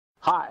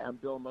Hi, I'm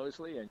Bill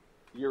Mosley, and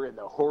you're in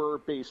the horror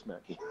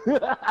basement.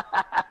 Lick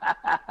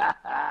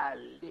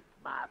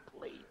my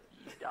plate,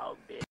 you dog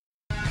bitch.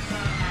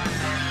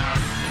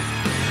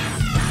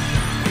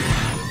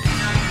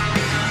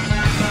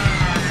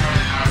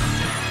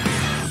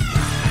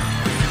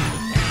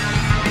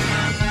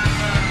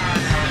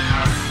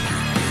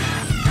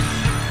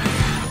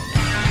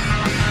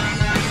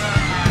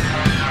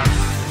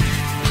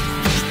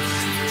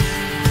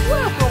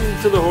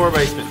 Welcome to the Horror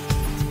Basement.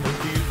 Coming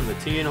to you from the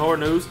TN Horror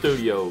News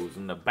Studios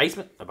in the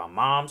basement of my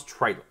mom's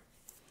trailer.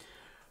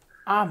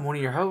 I'm one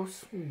of your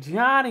hosts,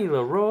 Johnny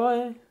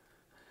Leroy.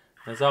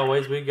 As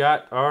always, we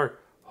got our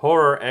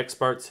horror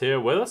experts here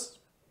with us.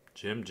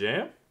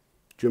 JimJam.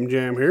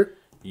 JimJam here.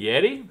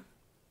 Yeti.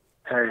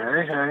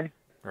 Hey.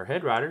 Our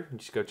head writer.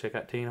 Just go check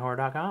out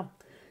teenhorror.com.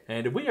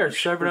 And we are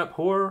serving up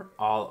horror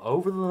all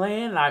over the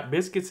land like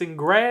biscuits and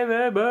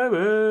gravy,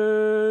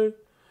 baby.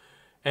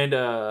 And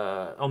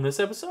on this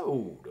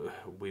episode,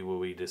 we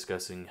will be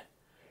discussing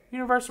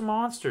Universal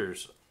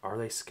Monsters. Are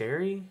they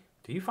scary?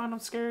 Do you find them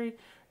scary?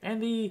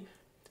 And the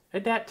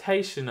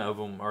adaptation of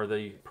them, or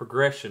the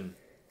progression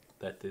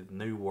that the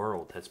new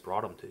world has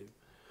brought them to.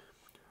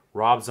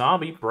 Rob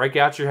Zombie, break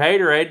out your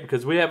haterade,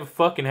 because we have a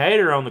fucking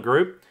hater on the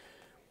group.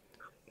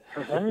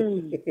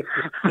 Hey.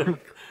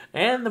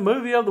 And the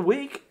movie of the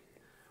week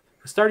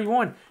is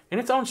 31, and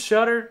it's on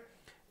Shudder.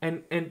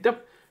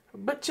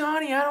 But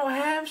Johnny, I don't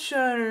have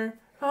Shudder.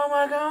 Oh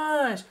my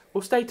gosh.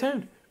 Well, stay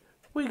tuned.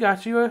 We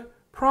got you a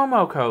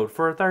promo code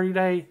for a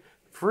 30-day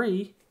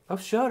free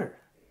of Shudder.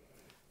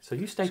 So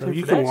you stay tuned So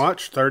you for can that.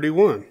 watch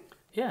 31.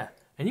 Yeah.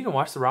 And you can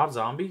watch the Rob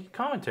Zombie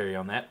commentary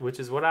on that, which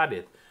is what I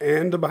did.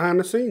 And the behind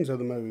the scenes of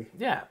the movie.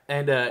 Yeah.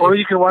 And Or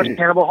you can watch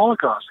Cannibal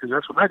Holocaust, because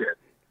that's what I did.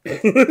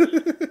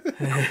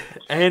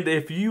 and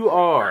if you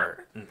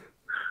are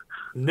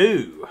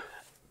new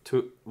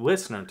to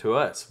listening to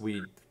us,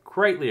 we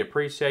greatly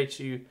appreciate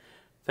you.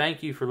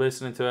 Thank you for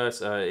listening to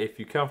us. If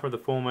you come from the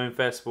Full Moon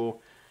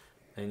Festival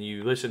and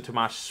you listen to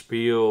my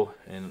spiel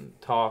and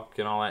talk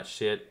and all that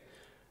shit,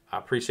 I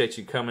appreciate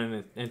you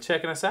coming and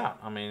checking us out.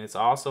 I mean, it's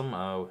awesome.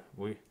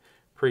 We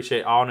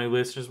appreciate all new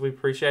listeners. We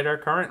appreciate our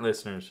current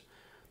listeners.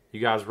 You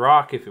guys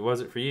rock. If it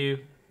wasn't for you,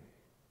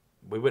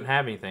 we wouldn't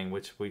have anything,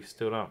 which we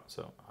still don't.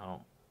 So I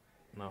don't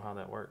know how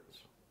that works.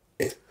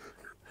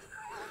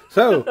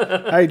 So,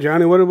 hey,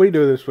 Johnny, what did we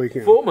do this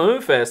weekend? Full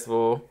Moon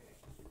Festival.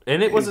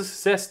 And it was a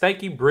success.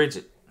 Thank you,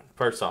 Bridget.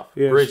 First off,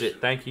 yes. Bridget,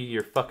 thank you.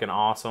 You're fucking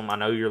awesome. I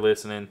know you're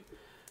listening.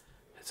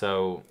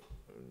 So,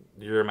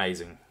 you're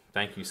amazing.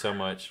 Thank you so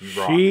much.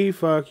 You rock. She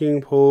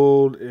fucking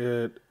pulled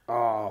it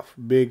off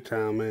big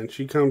time, man.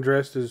 She come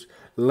dressed as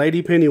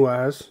Lady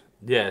Pennywise.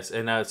 Yes,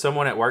 and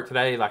someone at work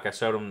today, like I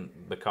showed them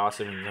the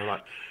costume, and they're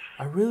like,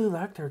 I really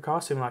liked her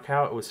costume, like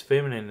how it was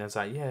feminine. And I was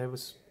like, yeah, it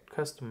was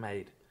custom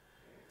made.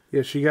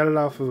 Yeah, she got it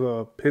off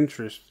of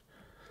Pinterest.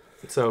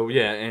 So,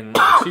 yeah, and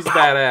she's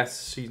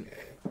badass. She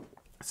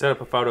set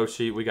up a photo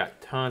shoot. We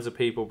got tons of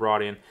people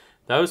brought in.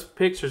 Those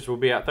pictures will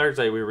be out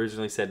Thursday. We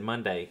originally said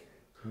Monday.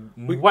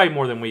 Way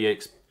more than we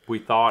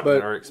thought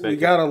or expected. We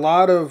got a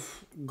lot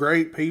of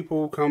great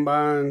people come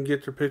by and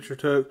get their picture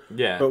took.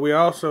 Yeah. But we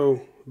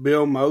also,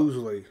 Bill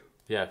Mosley.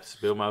 Yes,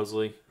 Bill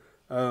Mosley.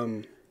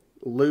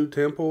 Lou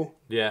Temple.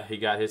 Yeah, he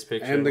got his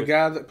picture. And the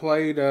guy that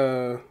played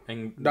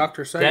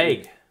Dr.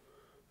 Satan. Daig.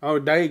 Oh,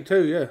 Daig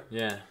too, yeah.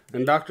 Yeah.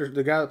 And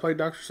the guy that played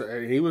Dr.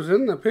 Satan, he was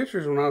in the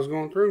pictures when I was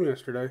going through them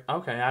yesterday.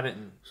 Okay, I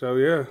didn't. So,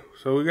 yeah.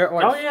 So, we got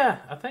like... Oh, yeah.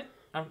 I think...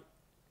 I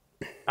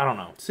don't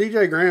know.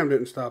 CJ Graham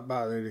didn't stop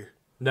by, did he?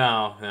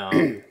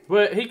 No.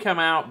 But he come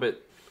out,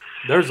 but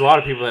there's a lot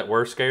of people that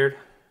were scared.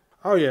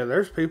 Oh, yeah.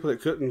 There's people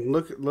that couldn't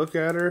look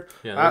at her.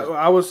 Yeah,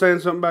 I was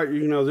saying something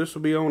about, this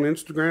will be on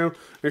Instagram.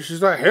 And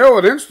she's like, hell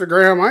with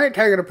Instagram. I ain't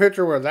taking a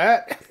picture with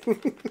that.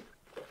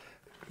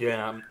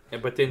 Yeah,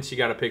 but then she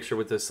got a picture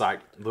with this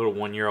like little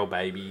 1-year-old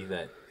baby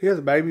that. Yeah,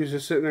 the baby was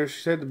just sitting there.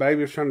 She said the baby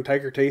was trying to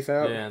take her teeth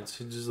out. Yeah, and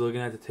she's just looking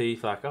at the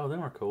teeth like, oh,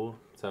 them are cool.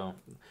 So,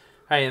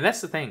 hey, and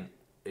that's the thing.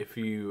 If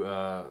you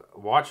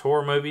watch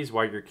horror movies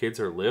while your kids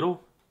are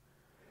little,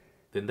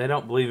 then they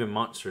don't believe in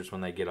monsters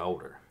when they get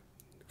older.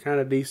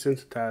 Kind of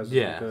desensitizes them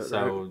Yeah, to it,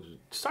 so right?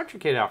 start your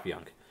kid off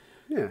young.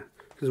 Yeah,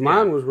 because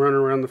mine was running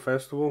around the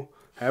festival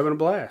having a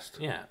blast.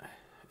 Yeah,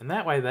 and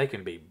that way they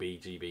can be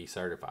BGB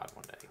certified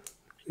one day.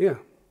 Yeah.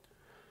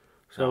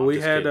 So No, we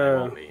just had kidding, they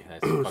won't be.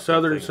 That's a fucked up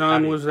Southern thing.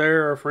 Sun was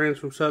there. Our friends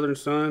from Southern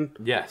Sun.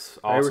 Yes,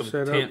 They were awesome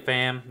set up. tent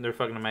fam. They're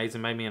fucking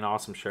amazing. Made me an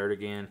awesome shirt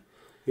again.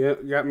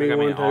 Yep, got They me got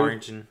me one an too.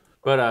 orange.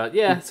 But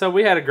yeah, so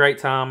we had a great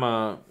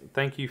time.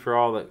 Thank you for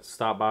all that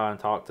stopped by and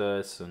talked to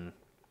us. And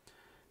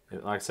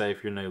like I say,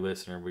 if you're a new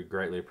listener, we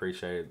greatly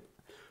appreciate it.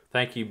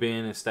 Thank you,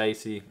 Ben and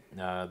Stacy.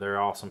 They're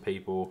awesome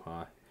people.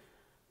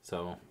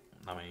 So,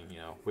 I mean,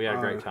 we had a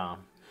great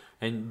time.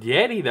 And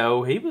Yeti,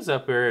 though, he was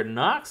up there in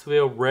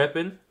Knoxville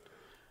repping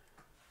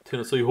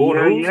Tennessee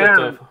Horror News.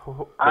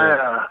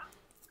 Yeah.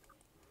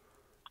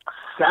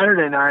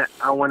 Saturday night,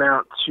 I went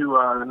out to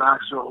the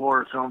Knoxville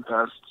Horror Film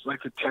Fest. It's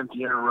like the 10th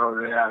year in a row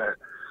they had it.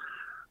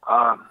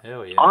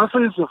 Hell yeah.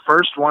 Honestly, it's the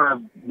first one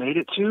I've made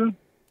it to.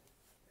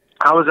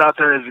 I was out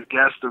there as a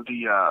guest of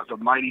the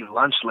Mighty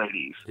Lunch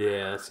Ladies.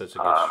 Yeah, that's such a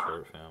good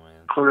short film,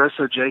 man.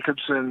 Clarissa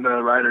Jacobson,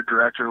 the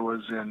writer-director,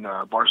 was in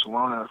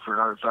Barcelona for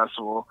another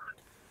festival.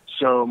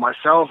 So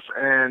myself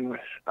and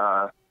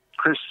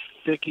Chris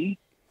Fickey,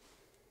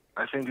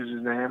 I think is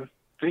his name.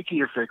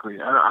 Fickey or Fickley,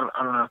 I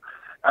don't know.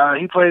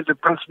 He played the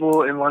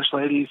principal in Lunch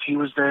Ladies. He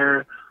was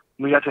there.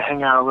 We got to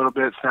hang out a little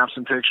bit, snap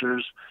some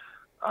pictures.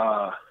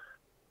 And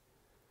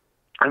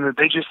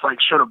they just like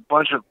showed a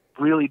bunch of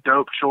really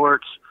dope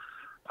shorts.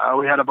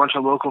 We had a bunch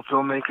of local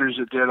filmmakers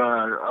that did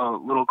a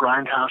little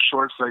grindhouse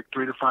shorts, like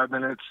 3 to 5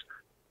 minutes.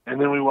 And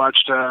then we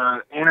watched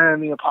Anna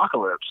and the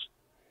Apocalypse.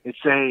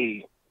 It's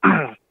a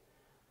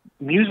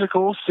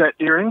musical set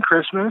during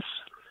Christmas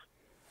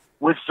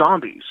with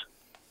zombies.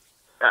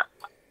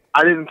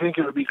 I didn't think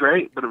it would be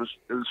great, but it was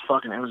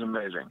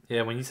amazing.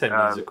 Yeah, when you said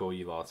musical,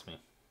 you lost me.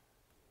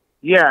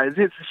 Yeah,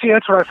 see,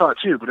 that's what I thought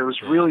too, but it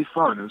was really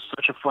fun. It was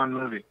such a fun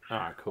movie. All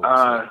right, cool.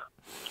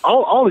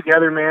 All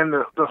together, man,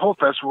 the whole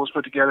festival was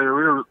put together.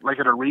 We were like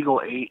at a Regal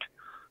 8,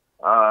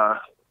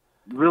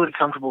 really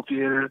comfortable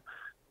theater.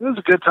 It was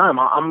a good time.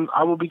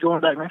 I will be going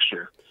back next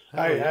year.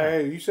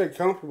 Hey, you said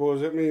comfortable.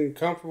 Does that mean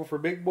comfortable for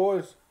big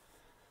boys?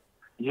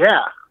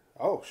 Yeah.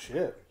 Oh,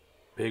 shit.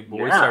 Big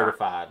boy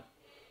certified.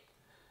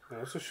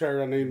 That's a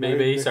shirt I need.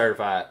 BB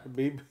certified.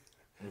 BB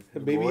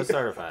boy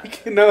certified.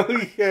 No,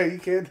 yeah, you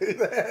can't do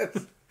that.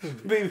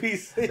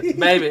 BBC.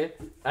 Baby.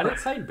 I didn't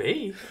say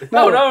B.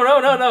 No.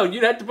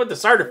 You'd have to put the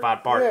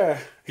certified part.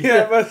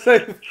 Yeah, but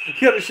say you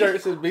got a shirt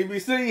that says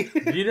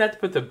BBC. You'd have to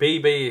put the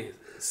BB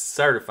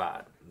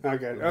certified.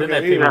 Okay.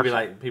 Then people be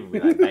like, baby.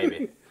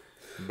 Baby.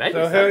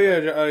 So hell yeah,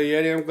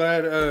 Yeti. I'm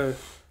glad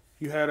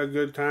you had a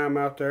good time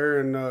out there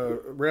and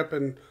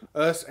repping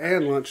us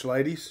and Lunch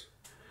Ladies.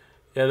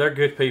 Yeah, they're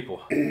good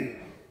people.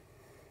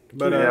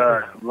 But they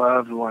are.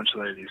 Love the Lunch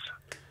Ladies.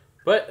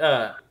 But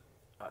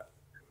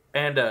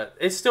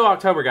it's still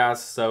October,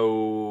 guys,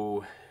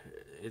 so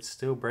it's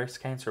still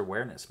Breast Cancer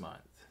Awareness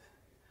Month.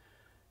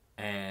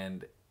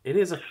 And it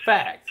is a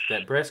fact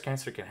that breast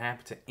cancer can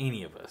happen to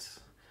any of us.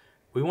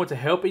 We want to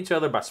help each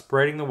other by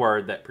spreading the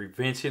word that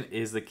prevention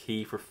is the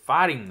key for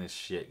fighting this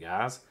shit,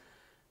 guys.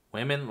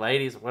 Women,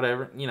 ladies,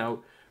 whatever,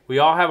 we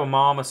all have a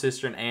mom, a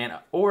sister, an aunt,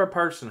 or a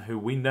person who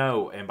we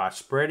know, and by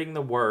spreading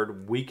the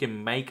word, we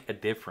can make a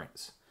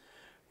difference.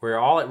 We're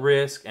all at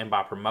risk, and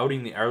by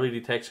promoting the early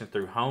detection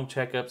through home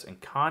checkups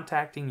and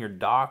contacting your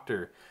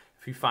doctor,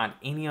 if you find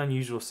any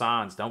unusual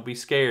signs, don't be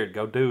scared.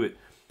 Go do it.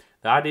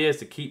 The idea is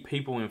to keep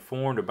people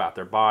informed about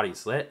their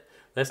bodies.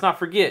 Let's not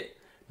forget,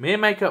 men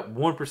make up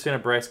 1%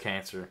 of breast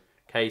cancer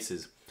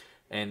cases,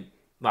 and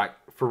like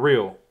for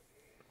real,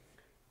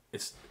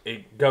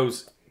 it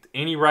goes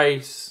any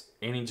race,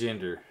 any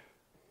gender.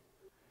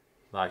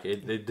 Like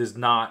it does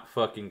not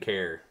fucking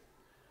care.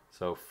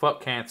 So fuck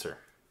cancer.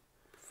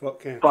 Fuck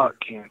cancer. Fuck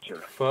cancer.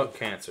 Fuck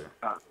cancer.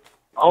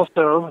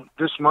 Also,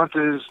 this month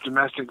is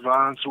Domestic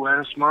Violence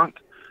Awareness Month.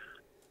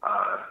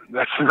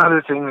 That's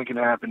another thing that can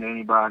happen to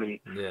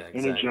anybody,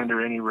 any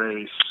gender, any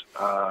race.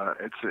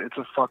 It's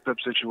a fucked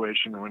up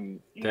situation when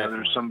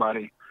there's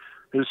somebody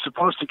who's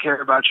supposed to care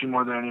about you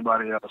more than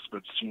anybody else,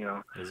 but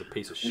is a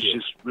piece of shit. It's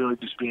just really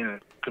just being a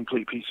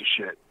complete piece of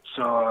shit.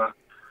 So,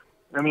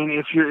 I mean,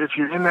 if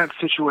you're in that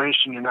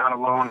situation, you're not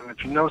alone. And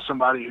if you know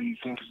somebody who you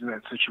think is in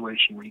that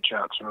situation, reach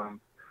out to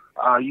them.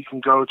 You can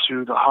go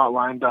to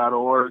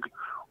thehotline.org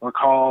or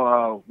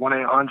call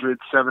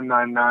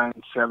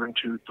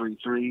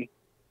 1-800-799-7233.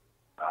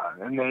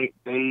 And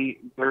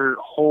their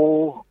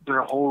whole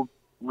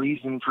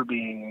reason for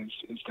being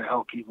is to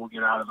help people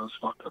get out of those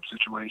fucked up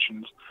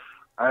situations.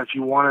 If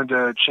you wanted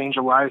to change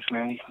a life,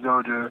 man, you can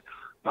go to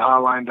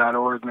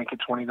thehotline.org, make a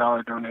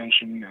 $20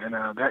 donation, and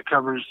that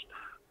covers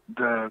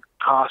the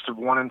cost of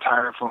one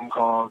entire phone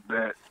call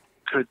that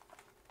could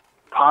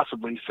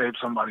possibly save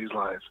somebody's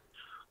life.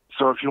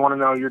 So if you want to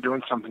know you're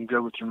doing something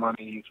good with your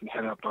money, you can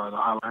head up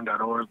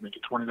thehotline.org, make a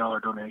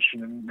 $20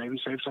 donation, and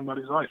maybe save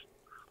somebody's life.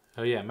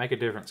 Oh yeah, make a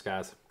difference,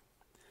 guys.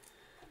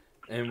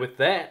 And with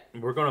that,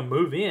 we're going to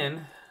move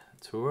in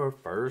to our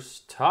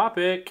first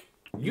topic.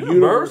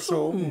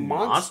 Universal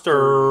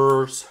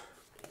Monsters.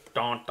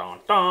 Dun, dun,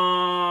 dun.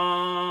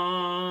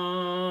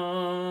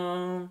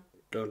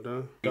 Dun,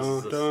 dun,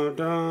 dun, dun,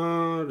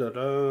 dun, dun,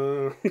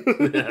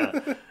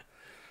 dun.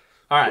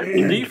 All right.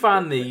 Do you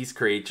find these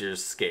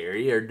creatures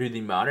scary, or do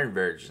the modern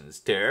versions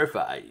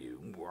terrify you?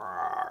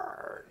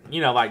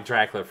 Like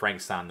Dracula,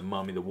 Frankenstein, the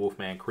Mummy, the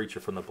Wolfman,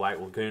 Creature from the Black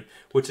Lagoon,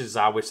 which is,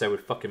 I wish they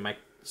would fucking make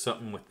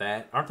something with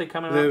that. Aren't they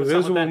coming up with something with that? The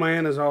Invisible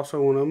Man is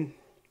also one of them.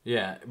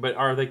 Yeah, but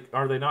are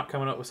they not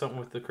coming up with something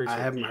with the Creature? I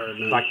haven't heard of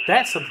it. Like,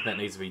 that's something that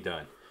needs to be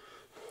done.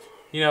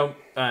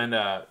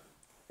 And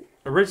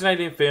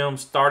originating in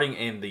films starting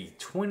in the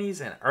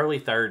 20s and early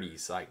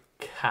 30s. Like,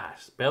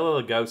 gosh,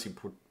 Bela Lugosi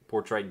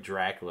portrayed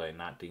Dracula in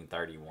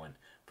 1931.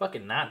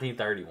 Fucking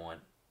 1931.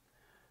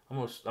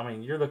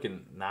 You're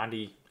looking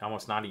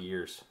almost 90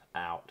 years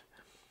out.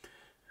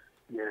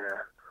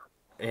 Yeah.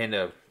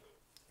 And,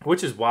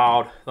 which is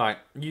wild. Like,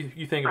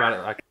 you think about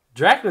it, like,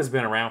 Dracula's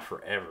been around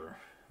forever.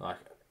 Like,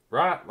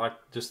 right? Like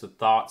just the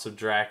thoughts of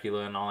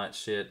Dracula and all that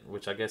shit,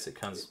 which I guess it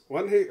comes.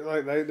 Wasn't he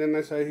like? Didn't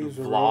they say he was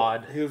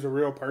Vlad? He was a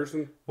real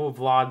person. Well,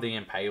 Vlad the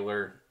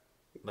Impaler,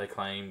 they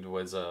claimed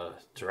was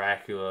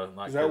Dracula.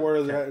 Like Is that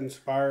where that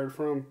inspired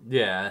from?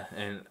 Yeah,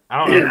 and I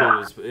don't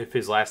know if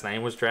his last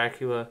name was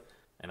Dracula.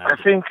 And I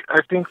think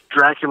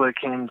Dracula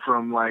came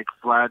from like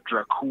Vlad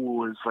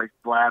Dracul is like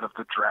Vlad of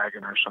the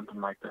Dragon or something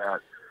like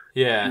that.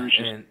 Yeah, he was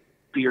just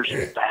fierce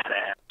and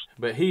badass.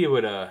 But he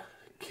would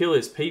kill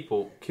his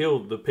people,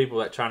 kill the people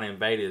that trying to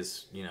invade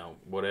his,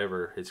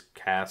 whatever, his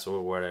castle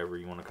or whatever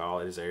you want to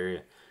call it, his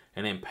area,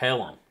 and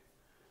impale them.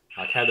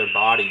 Like have their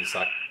bodies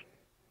like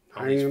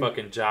on these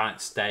fucking giant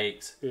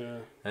stakes. Yeah.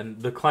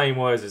 And the claim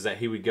is that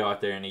he would go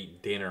out there and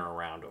eat dinner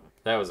around them.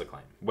 That was a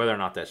claim. Whether or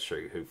not that's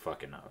true, who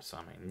fucking knows?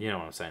 I mean, you know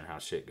what I'm saying, how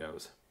shit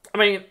goes. I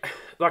mean,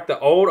 like the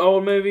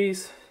old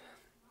movies,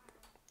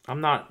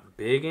 I'm not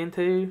big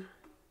into,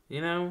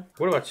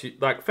 What about you?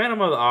 Like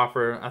Phantom of the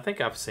Opera, I think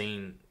I've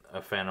seen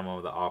a Phantom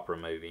of the Opera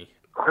movie.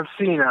 I've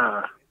seen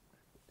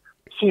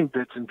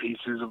bits and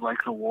pieces of like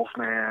the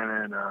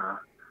Wolfman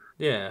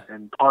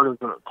and part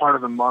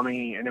of the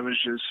Mummy, and it was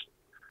just,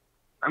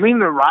 I mean,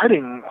 the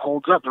writing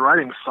holds up. The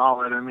writing's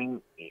solid. I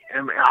mean,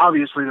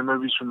 obviously the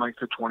movie's from like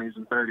the 20s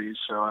and 30s,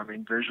 so I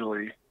mean,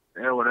 visually,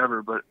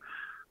 whatever. But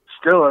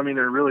still, I mean,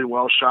 they're really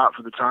well shot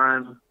for the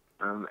time,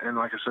 and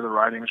like I said, the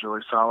writing's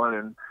really solid.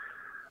 And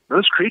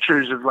those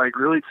creatures have like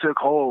really took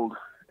hold,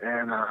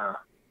 and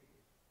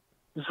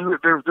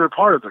they're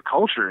part of the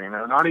culture.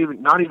 Not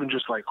even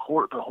just like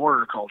the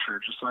horror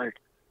culture, just like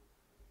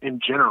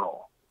in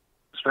general,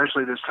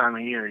 especially this time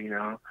of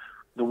year.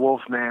 The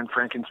Wolfman,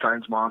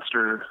 Frankenstein's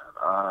monster.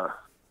 I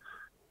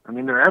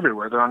mean, they're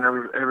everywhere. They're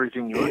on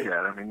everything you look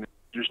at. I mean,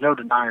 there's no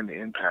denying the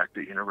impact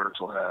that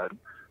Universal had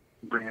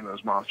bringing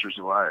those monsters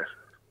to life.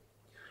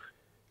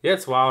 Yeah,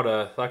 it's wild.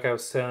 Like I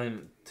was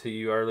telling to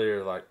you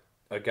earlier, like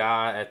a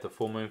guy at the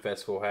Full Moon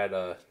Festival had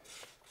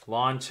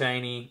Lon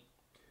Chaney,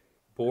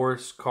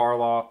 Boris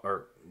Karloff,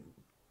 or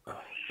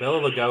Bela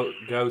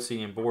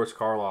Lugosi and Boris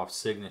Karloff's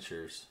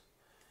signatures.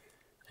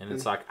 And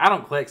it's like, I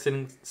don't collect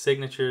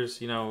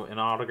signatures, and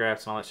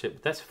autographs and all that shit,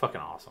 but that's fucking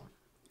awesome.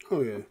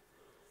 Oh, yeah.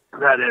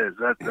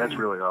 That's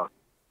really awesome.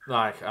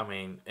 Like, I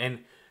mean, and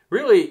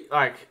really,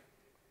 like,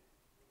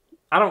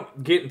 I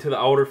don't get into the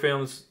older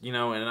films,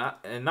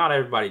 and not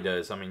everybody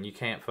does. I mean, you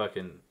can't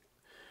fucking,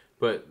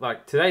 but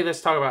like today,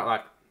 let's talk about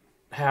like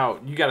how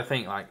you got to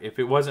think like if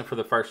it wasn't for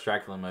the first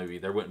Dracula movie,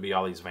 there wouldn't be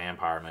all these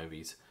vampire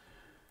movies.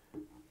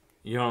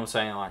 You know what I'm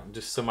saying? Like,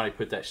 just somebody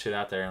put that shit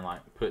out there and like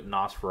put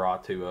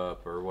Nosferatu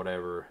up or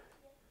whatever.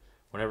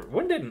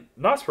 When did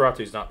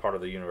Nosferatu's not part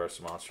of the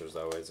Universal Monsters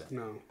though, is it?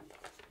 No.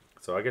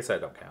 So I guess that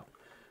don't count.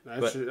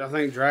 I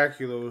think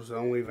Dracula was the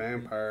only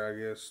vampire, I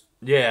guess.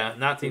 Yeah,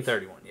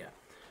 1931, yeah.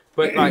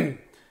 But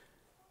like,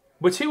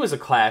 which he was a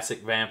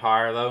classic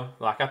vampire though.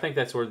 Like I think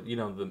that's where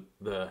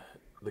the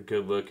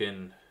good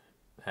looking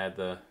had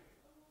the.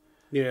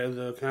 Yeah,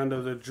 the kind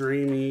of the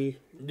dreamy.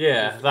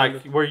 Yeah,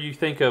 like where you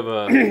think of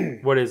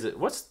what is it?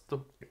 What's the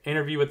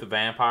Interview with the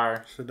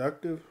Vampire?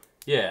 Seductive.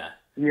 Yeah.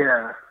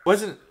 Yeah.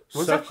 Was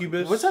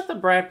Succubus. Was that the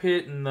Brad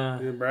Pitt and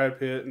the? Yeah, Brad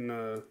Pitt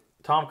and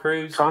Tom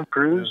Cruise. Tom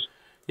Cruise.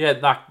 Yeah,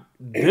 like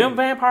them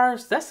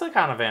vampires. That's the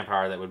kind of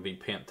vampire that would be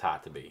pimp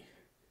tight to be.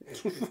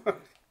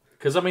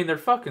 Because I mean, they're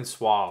fucking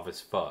suave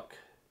as fuck.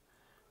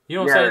 You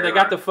know what I'm saying? They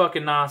got the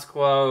fucking nice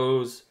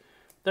clothes.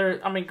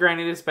 I mean,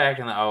 granted, it's back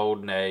in the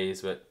old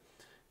days, but.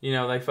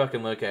 They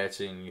fucking look at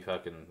you and you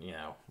fucking,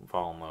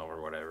 fall in love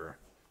or whatever.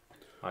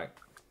 Like,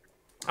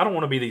 I don't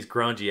want to be these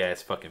grungy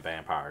ass fucking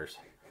vampires.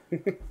 You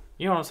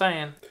know what I'm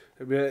saying?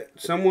 But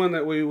someone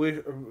that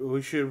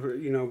we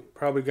should,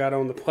 probably got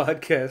on the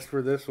podcast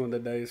for this one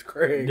today is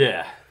Craig.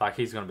 Yeah, like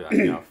he's gonna be like,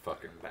 y'all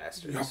fucking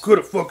bastards. Y'all could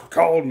have fucking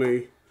called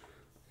me.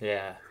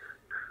 Yeah.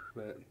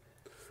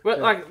 But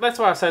like that's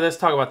why I say let's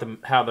talk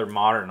about how they're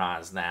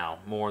modernized now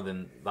more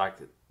than like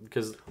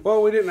because.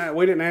 Well, we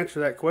didn't answer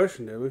that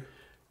question, did we?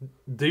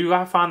 Do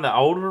I find the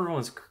older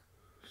ones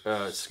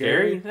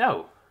scary?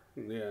 No.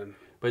 Yeah.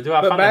 But do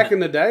I? But back in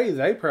the day,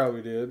 they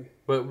probably did.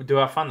 But do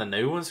I find the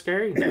new ones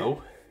scary?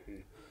 No.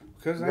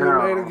 Because they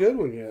haven't made a good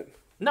one yet.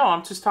 No,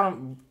 I'm just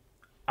talking.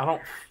 I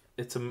don't.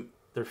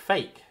 They're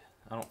fake.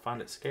 I don't find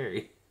it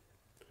scary.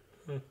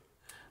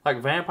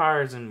 Like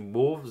vampires and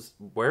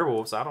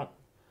werewolves.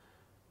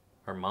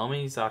 Or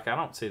mummies. Like I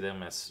don't see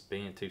them as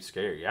being too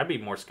scary. I'd be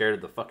more scared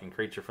of the fucking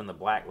creature from the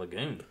Black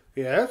Lagoon.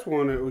 Yeah, that's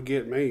one that would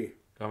get me.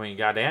 I mean,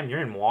 goddamn,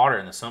 you're in water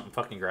and something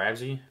fucking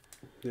grabs you.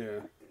 Yeah.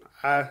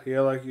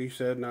 Like you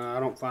said, no, I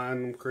don't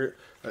find them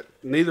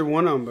neither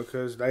one of them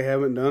because they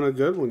haven't done a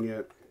good one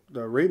yet.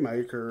 The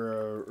remake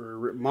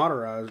or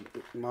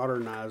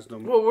modernized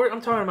them. Well, I'm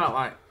talking about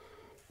like,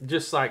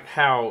 just like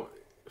how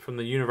from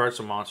the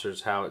Universal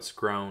Monsters, how it's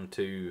grown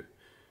to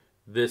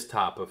this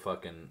type of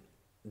fucking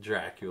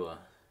Dracula.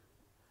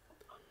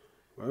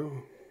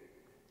 Well,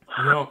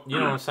 you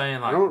know what I'm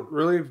saying? Like, I don't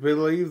really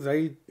believe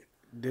they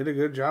did a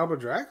good job of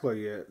Dracula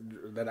yet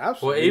that I've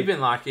seen. Well, even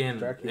like in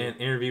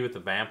Interview with the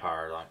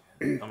Vampire, like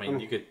I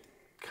mean, you could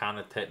kind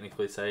of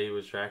technically say he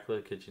was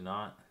Dracula, could you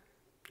not?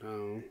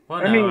 Well,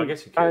 I mean, I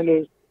guess you could. kind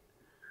of.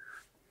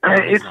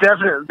 It's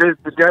definitely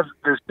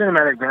the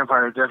cinematic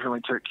vampire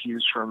definitely took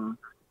cues from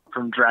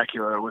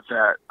Dracula with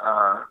that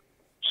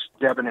just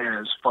debonair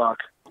as fuck.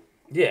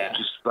 Yeah.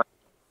 Just like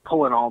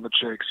pulling all the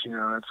chicks,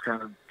 that's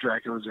kind of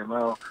Dracula's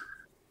MO.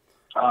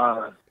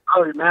 Oh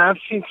man, I've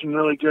seen some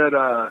really good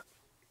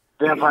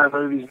vampire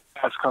movies in the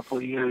past couple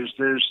of years.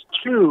 There's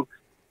two.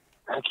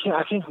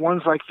 I think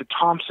one's like the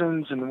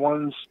Thompsons and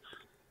one's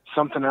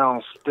something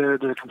else. They're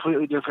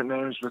completely different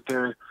names, but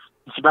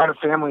it's about a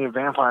family of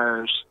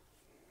vampires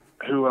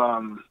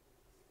who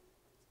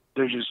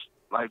they're just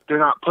like they're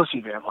not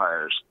pussy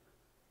vampires.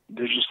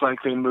 They're just like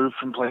they move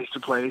from place to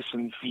place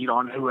and feed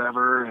on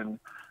whoever, and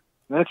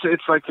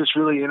it's like this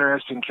really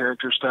interesting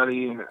character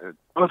study. And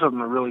both of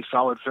them are really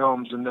solid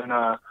films. And then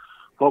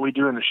What We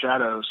Do in the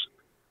Shadows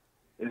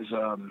is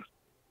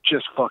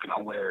just fucking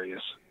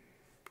hilarious.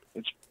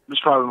 It's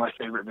probably my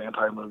favorite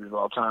vampire movie of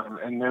all time.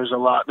 And there's a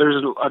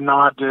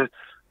nod to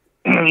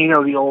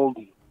the old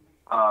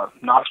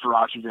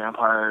Nosferatu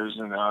vampires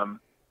and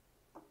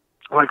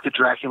like the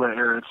Dracula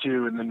era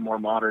too, and then more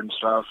modern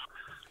stuff.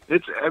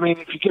 If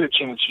you get a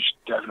chance, you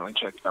should definitely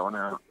check that one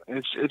out.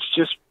 It's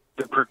just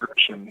the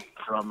progression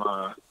from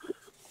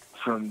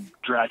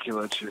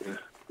Dracula to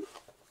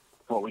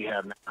what we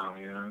have now.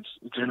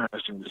 It's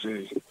interesting to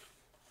see.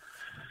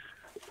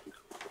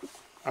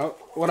 I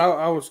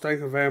was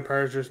thinking of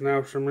vampires just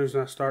now. For some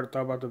reason, I started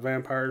thought about the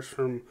vampires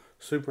from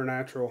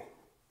Supernatural.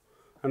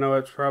 I know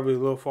it's probably a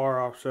little far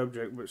off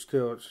subject, but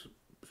still, it's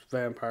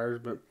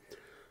vampires. But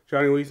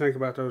Johnny, what do you think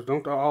about those?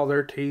 Don't all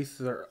their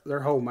teeth,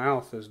 their whole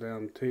mouth is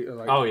down teeth?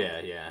 Like, oh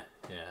yeah.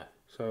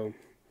 So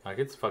like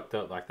it's fucked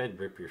up. Like they'd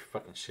rip your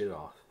fucking shit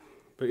off.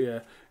 But yeah.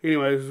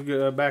 Anyways,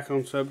 back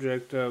on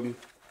subject.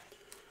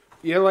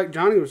 Yeah, like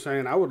Johnny was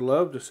saying, I would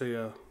love to see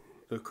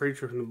the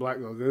creature from the Black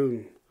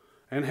Lagoon.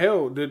 And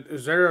hell,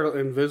 is there an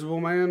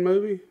Invisible Man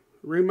movie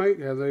remake?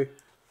 Have they?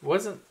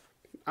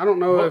 I don't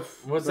know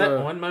if was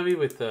that one movie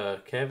with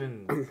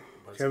Kevin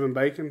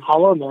Bacon.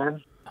 Hollow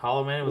Man.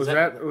 Hollow Man was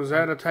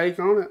that a take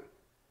on it?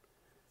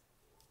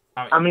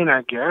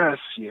 I guess,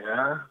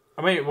 yeah.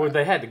 Well,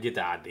 they had to get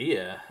the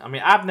idea.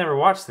 I've never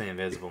watched The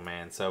Invisible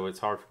Man, so it's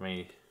hard for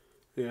me.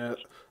 Yeah,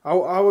 I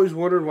always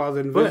wondered why the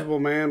Invisible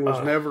Man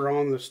was never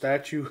on the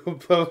statue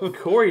above.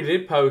 Corey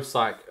did post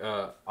like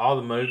all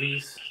the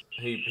movies.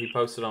 He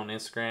posted on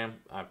Instagram,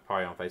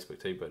 probably on Facebook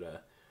too.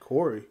 But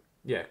Corey,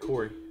 yeah,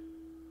 Corey,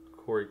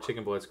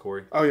 Chicken Blood's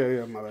Corey. Oh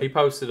yeah, my bad. He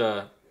posted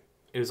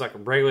it was like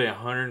regularly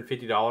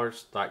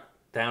 $150, like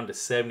down to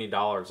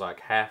 $70, like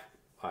half,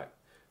 like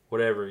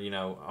whatever,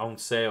 on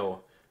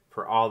sale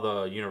for all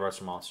the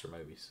Universal Monster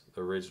movies,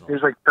 the original.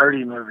 There's like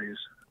 30 movies.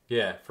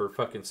 Yeah, for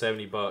fucking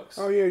 $70.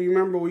 Oh yeah, you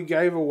remember we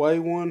gave away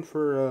one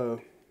for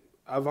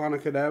Ivana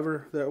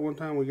Cadaver that one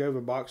time? We gave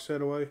a box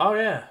set away. Oh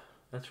yeah,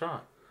 that's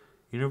right.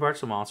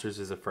 Universal Monsters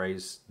is a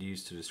phrase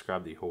used to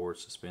describe the horror,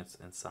 suspense,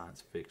 and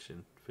science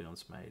fiction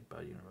films made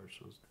by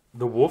Universal.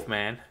 The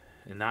Wolfman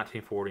in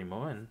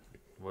 1941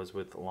 was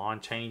with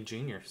Lon Chaney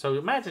Jr. So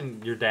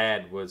imagine your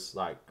dad was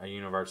like a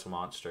Universal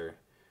Monster,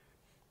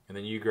 and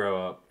then you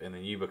grow up, and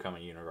then you become a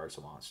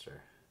Universal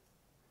Monster.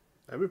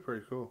 That'd be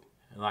pretty cool.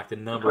 And like the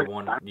number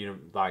one,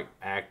 like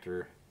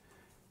actor,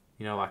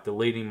 like the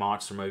leading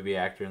monster movie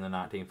actor in the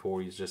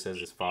 1940s, just as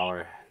his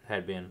father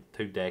had been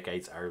 2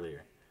 decades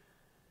earlier.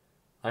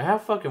 Like, how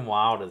fucking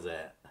wild is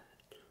that?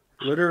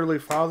 Literally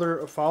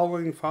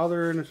following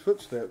father in his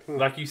footsteps. Huh?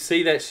 Like, you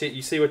see that shit,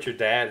 you see what your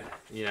dad,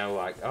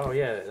 like, oh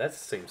yeah, that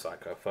seems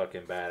like a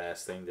fucking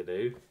badass thing to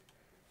do.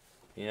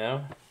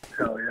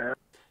 Hell yeah.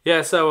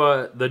 Yeah,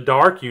 so the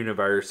Dark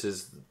Universe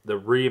is the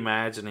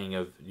reimagining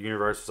of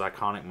Universal's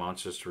iconic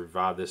monsters to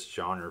revive this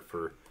genre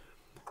for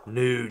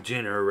new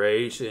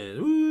generations.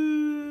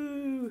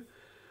 Woo!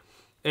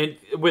 And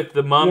with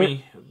The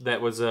Mummy,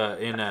 that was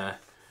in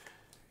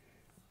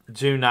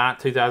June 9th,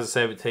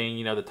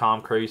 2017, the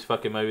Tom Cruise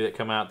fucking movie that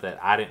came out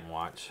that I didn't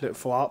watch. That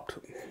flopped.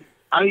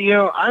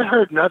 I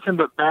heard nothing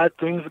but bad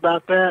things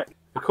about that.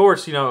 Of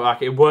course,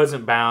 like, it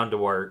wasn't bound to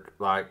work.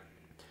 Like,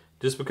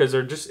 just because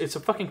it's a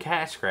fucking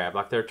cash grab.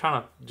 Like, they're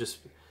trying to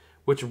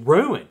which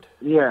ruined.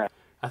 Yeah.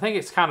 I think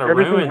it's kind of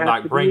Everything ruined, like,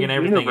 has to bringing be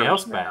everything universe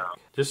else now. back.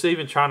 Just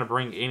even trying to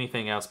bring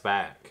anything else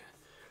back.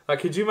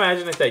 Like, could you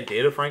imagine if they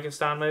did a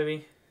Frankenstein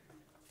movie?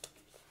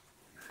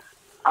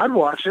 I'd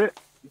watch it.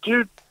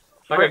 Dude.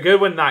 Like, a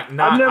good one, like,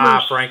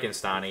 not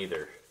Frankenstein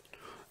either.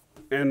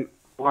 And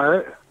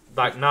what?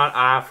 Like,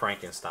 not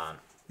Frankenstein.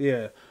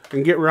 Yeah.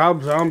 And get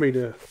Rob Zombie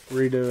to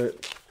redo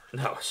it.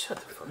 No, shut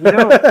the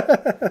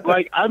fuck up.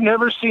 Like, I've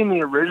never seen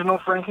the original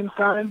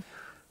Frankenstein,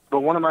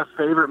 but one of my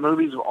favorite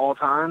movies of all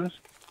times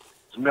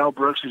is Mel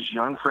Brooks'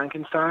 Young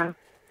Frankenstein.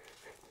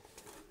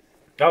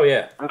 Oh,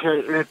 yeah.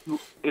 Okay, and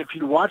if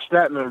you watch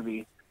that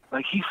movie,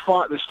 like, he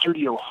fought the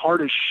studio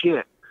hard as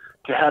shit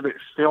to have it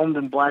filmed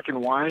in black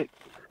and white.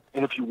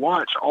 And if you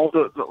watch all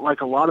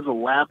like a lot of the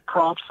lab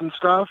props and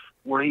stuff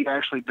where he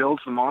actually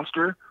builds the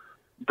monster,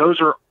 those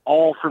are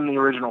all from the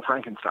original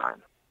Frankenstein.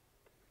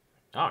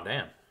 Oh,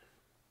 damn.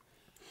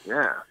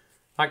 Yeah.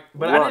 Like,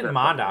 but I didn't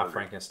mind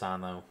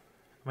Frankenstein, though.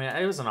 I mean,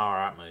 it was an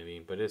alright movie,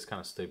 but it's kind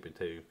of stupid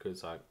too.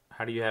 Because like,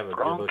 how do you have a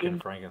good-looking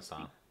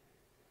Frankenstein?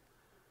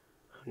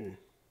 I've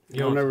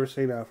never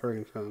seen that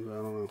Frankenstein. So I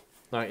don't know.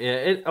 Like,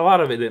 yeah, a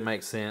lot of it didn't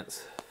make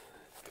sense.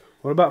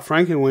 What about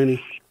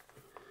Frankenweenie?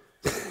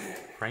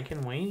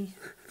 Frankenweenie?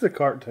 It's a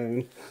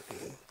cartoon.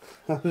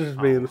 I was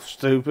just being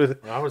stupid.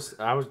 I was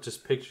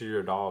just picture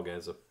your dog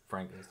as a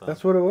Frankenstein.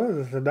 That's what it was.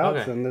 It's a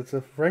dachshund. Okay. It's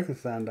a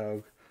Frankenstein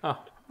dog. Oh,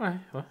 all right.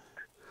 Well.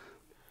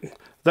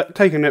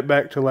 Taking it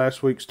back to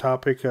last week's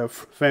topic of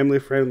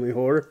family-friendly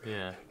horror.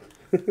 Yeah.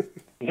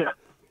 Yeah.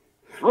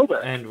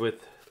 Throwback. And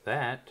with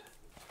that,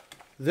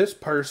 This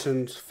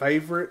person's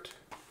favorite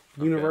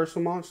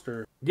Universal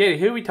monster. yeah,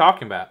 who are we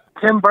talking about?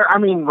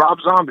 Rob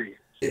Zombie.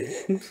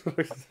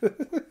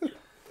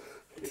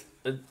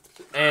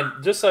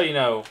 And just so you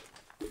know,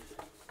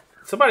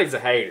 somebody's a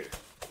hater.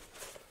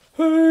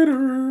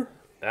 Hater.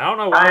 I don't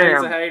know why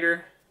he's a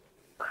hater.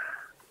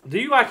 Do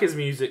you like his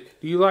music?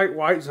 Do you like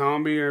White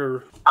Zombie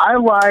or... I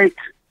like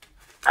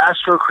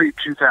Astro Creep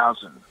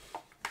 2000.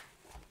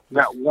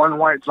 That one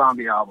White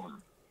Zombie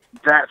album.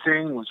 That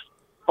thing was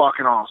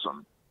fucking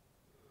awesome.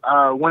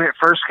 When it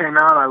first came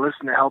out, I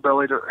listened to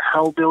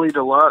Hellbilly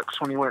Deluxe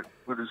when he went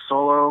with his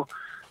solo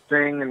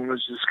thing and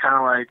was just kind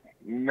of like,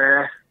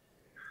 meh.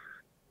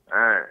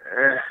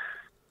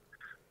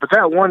 But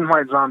that one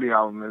White Zombie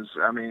album is,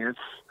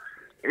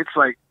 it's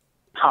like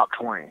top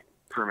 20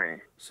 for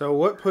me. So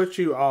what puts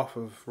you off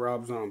of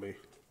Rob Zombie?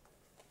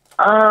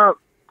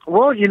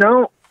 Well,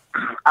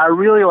 I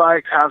really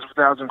liked House of a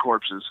Thousand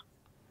Corpses.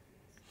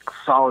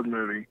 Solid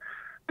movie.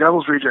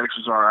 Devil's Rejects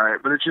was alright,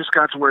 but it just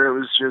got to where it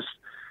was just,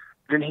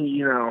 then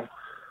he,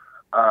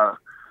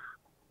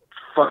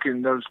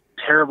 fucking those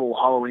terrible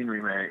Halloween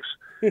remakes.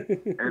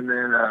 And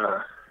then,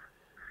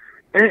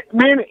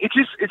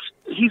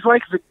 he's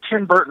like the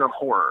Tim Burton of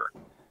horror.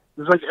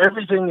 It's like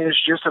everything is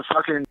just a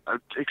fucking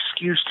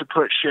excuse to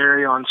put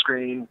Sherry on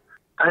screen.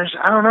 I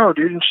don't know,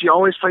 dude, and she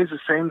always plays the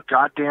same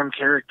goddamn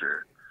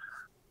character.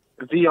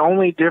 The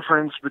only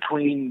difference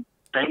between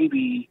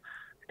Baby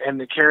and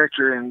the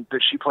character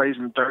that she plays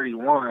in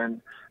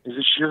 31 is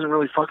that she doesn't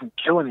really fucking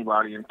kill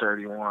anybody in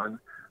 31,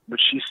 but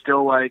she's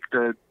still like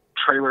the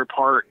trailer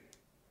park,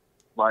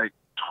 like,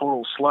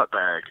 total slut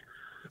bag.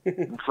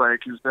 It's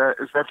like, is that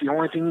the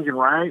only thing you can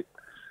write?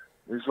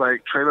 Is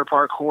like trailer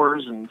park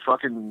whores and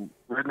fucking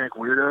redneck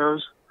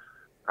weirdos?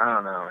 I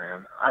don't know,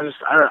 man.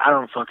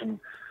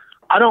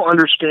 I don't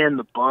understand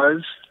the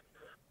buzz.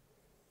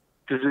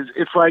 Because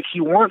it's like he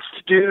wants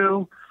to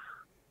do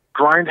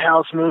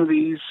grindhouse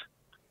movies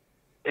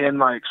and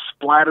like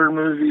splatter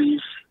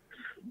movies,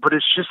 but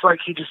it's just like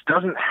he just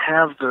doesn't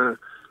have the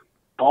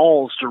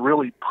balls to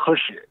really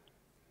push it.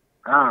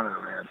 I don't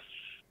know, man.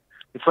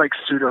 It's like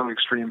pseudo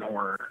extreme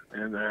horror,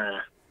 and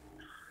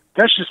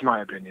that's just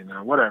my opinion,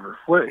 though. Whatever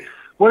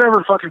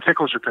fucking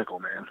tickles your pickle,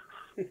 man.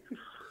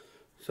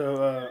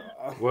 So,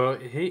 well,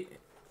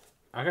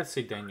 I got to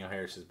see Daniel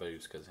Harris's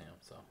boobs because of him,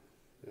 so.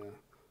 Yeah.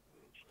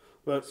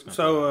 But,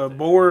 so,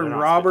 born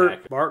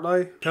Robert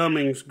Bartley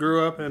Cummings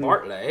grew up in...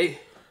 Bartley?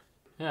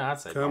 Yeah,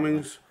 I'd say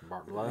Cummings.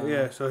 Bartley.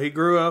 Yeah, so he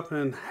grew up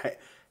in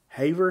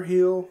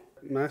Haverhill,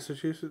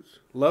 Massachusetts.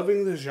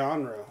 Loving the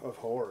genre of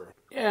horror.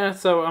 Yeah,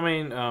 so,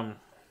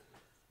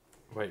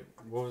 wait,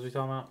 what was he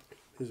talking about?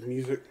 His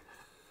music.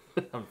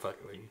 I'm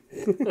fucking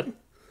with you.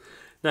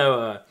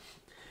 No,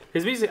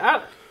 his music,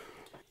 I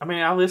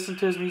listened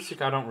to his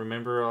music. I don't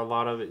remember a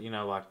lot of it.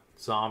 Like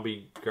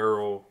Zombie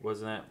Girl,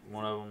 wasn't that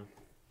one of them?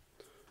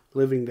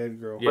 Living Dead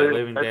Girl. Yeah,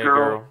 Living Dead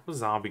Girl.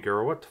 Zombie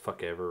Girl, what the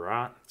fuck ever,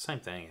 right? Same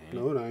thing, ain't it?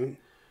 No, it ain't.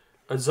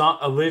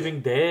 A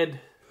Living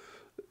Dead?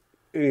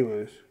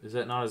 Anyways. Is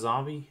that not a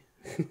zombie?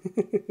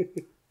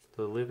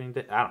 The Living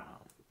Dead? I don't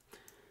know.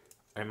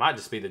 It might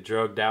just be the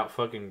drugged out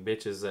fucking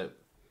bitches that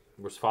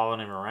was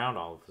following him around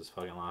all of his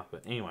fucking life.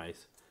 But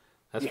anyways,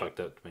 that's fucked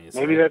up to me.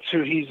 Maybe that's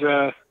who he's,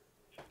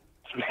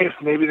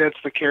 maybe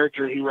that's the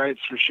character he writes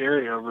for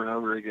Sherry over and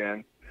over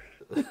again.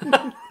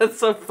 That's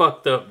so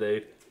fucked up,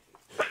 dude.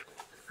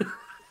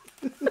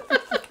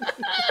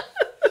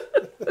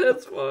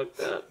 That's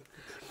fucked up.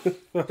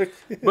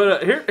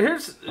 But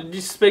here's,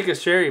 you speak of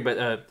Sherry,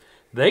 but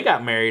they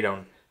got married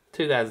on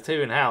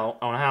 2002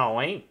 on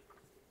Halloween.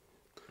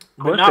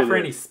 But not for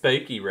any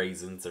spooky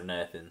reasons or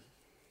nothing.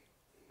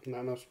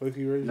 Not no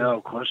spooky reasons? No,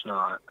 of course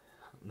not.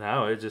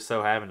 No, it just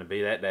so happened to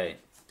be that day.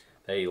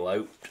 They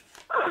eloped.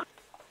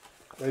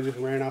 They just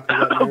ran off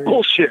and got married?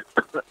 Bullshit.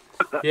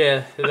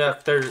 Yeah,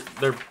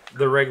 their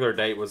regular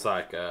date was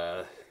like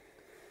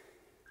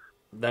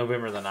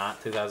November the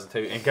 9th,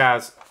 2002. And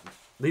guys,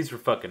 these were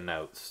fucking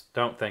notes.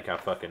 Don't think I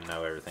fucking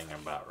know everything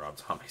about Rob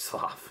Zombie's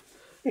life.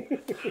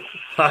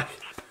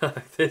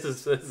 This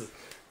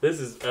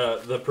is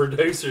the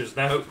producer's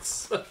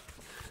notes.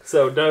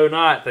 So do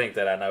not think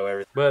that I know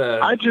everything.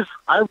 But I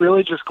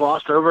really just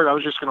glossed over it. I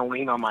was just going to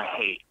lean on my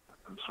hate.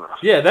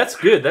 Yeah, that's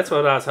good. That's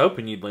what I was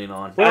hoping you'd lean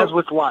on. As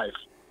with life.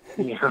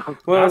 Yeah.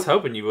 Well, I was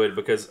hoping you would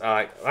because,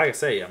 like I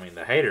say,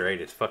 the haterade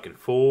is fucking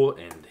full,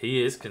 and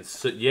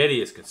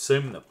Yeti is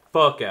consuming the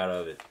fuck out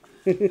of it.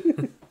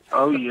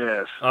 Oh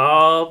yes.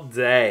 All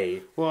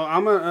day. Well,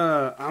 I'm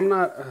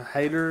not a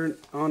hater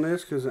on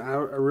this because I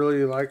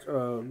really like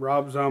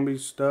Rob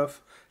Zombie's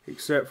stuff,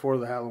 except for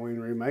the Halloween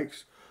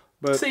remakes.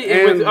 But See,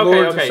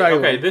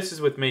 okay. This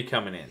is with me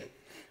coming in.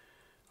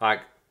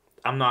 Like,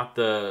 I'm not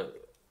the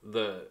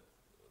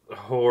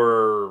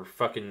horror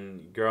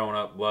fucking growing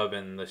up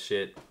loving the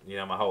shit,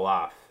 my whole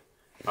life.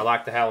 I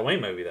like the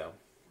Halloween movie though.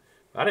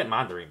 I didn't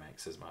mind the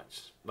remakes as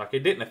much. Like,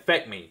 it didn't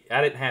affect me.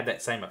 I didn't have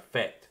that same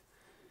effect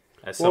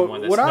as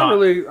someone that's not.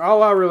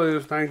 All I really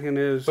was thinking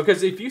is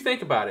because if you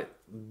think about it,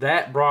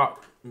 that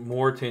brought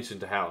more attention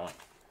to Halloween.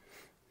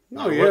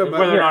 No, yeah,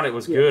 whether or not it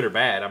was good or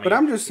bad. I mean, but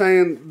I'm just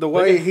saying the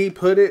way he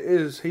put it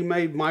is he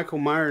made Michael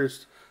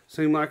Myers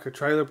seem like a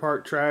trailer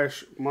park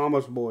trash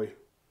mama's boy.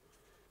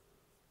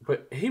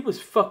 But he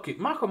was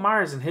Michael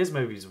Myers in his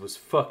movies was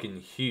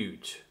fucking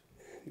huge.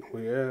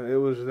 Well, yeah, it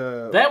was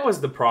that was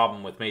the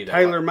problem with me though.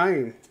 Tyler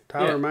Mane.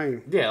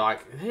 Yeah,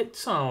 like that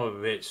son of a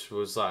bitch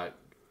was like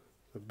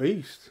a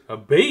beast. A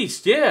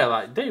beast, yeah.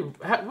 Like, dude,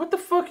 what the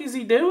fuck is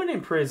he doing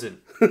in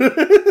prison?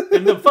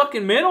 In the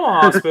fucking mental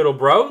hospital,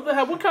 bro?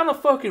 What kind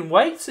of fucking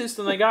weight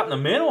system they got in the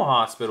mental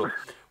hospital?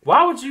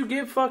 Why would you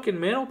give fucking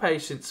mental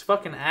patients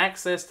fucking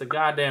access to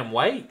goddamn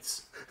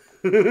weights?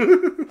 What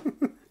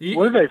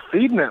are they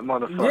feeding that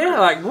motherfucker? Yeah,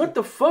 like, what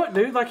the fuck,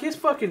 dude? Like, his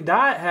fucking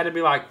diet had to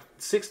be like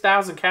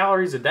 6,000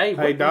 calories a day.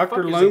 Hey,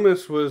 Dr.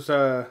 Loomis was...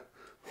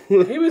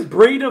 he was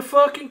breeding a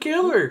fucking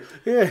killer.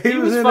 Yeah, he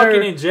was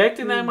fucking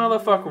injecting that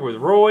motherfucker with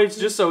roids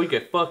just so he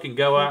could fucking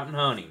go out and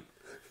hunt him.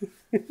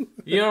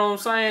 You know what I'm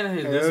saying?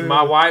 This is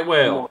my white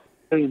whale.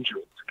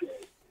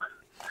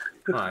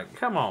 Like,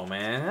 come on,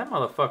 man. That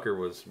motherfucker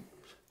was...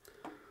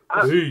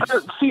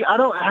 I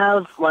don't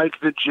have, like,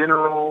 the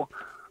general,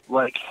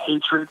 like,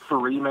 hatred for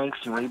remakes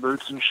and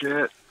reboots and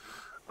shit.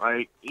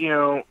 Like,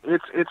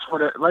 it's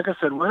what, like I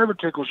said, whatever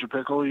tickles your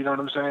pickle, you know what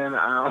I'm saying?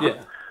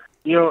 Yeah.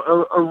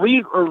 A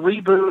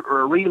reboot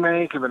or a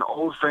remake of an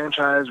old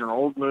franchise or an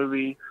old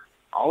movie,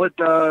 all it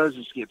does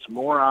is gets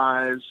more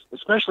eyes,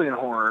 especially in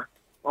horror.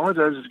 All it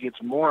does is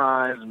gets more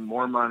eyes and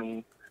more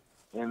money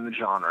in the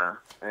genre.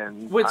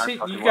 And which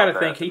you got to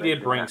think he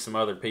did bring some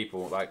other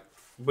people, like,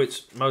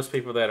 which most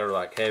people that are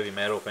like heavy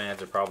metal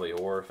fans are probably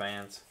horror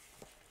fans.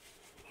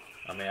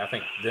 I mean, I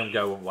think them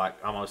go like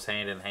almost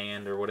hand in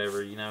hand or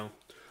whatever,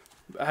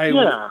 Hey,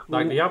 yeah.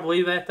 Like, do y'all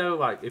believe that though?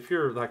 Like, if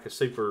you're like a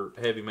super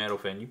heavy metal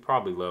fan, you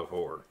probably love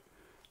horror.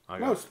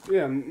 Most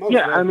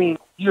I mean,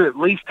 you at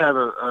least have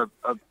a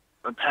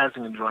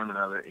passing enjoyment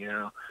of it.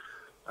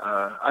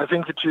 I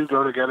think the two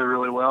go together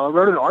really well. I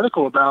wrote an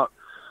article about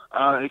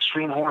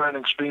extreme horror and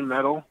extreme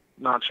metal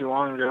not too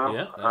long ago.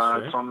 Yeah, that's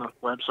true. It's on the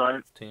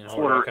website.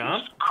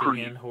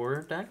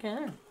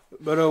 TNHorror.com.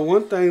 But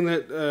one thing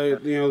that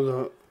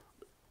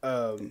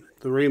the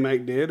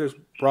remake did is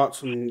brought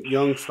some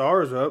young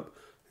stars up.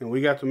 And we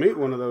got to meet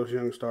one of those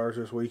young stars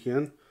this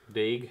weekend.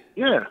 Dig?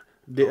 Yeah.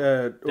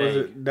 Was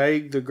it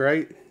Dag the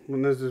Great?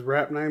 What is his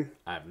rap name?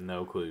 I have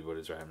no clue what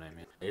his rap name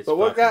is. But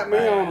what got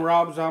me on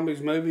Rob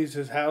Zombie's movies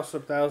is House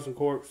of Thousand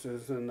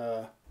Corpses. And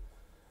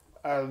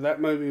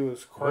that movie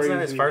was crazy. Wasn't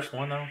that his first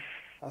one, though?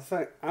 I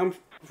think,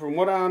 from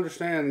what I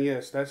understand,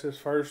 yes, that's his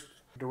first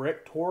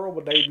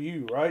directorial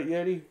debut, right,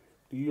 Yeti?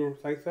 Do you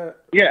think that?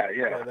 Yeah.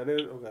 Yeah, that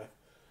is? Okay.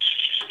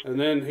 And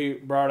then he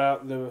brought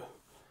out the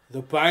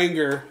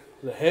banger...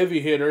 The heavy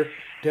hitter,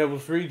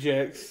 Devil's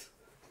Rejects.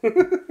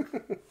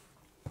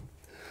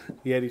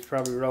 Yeti's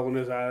probably rolling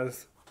his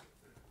eyes.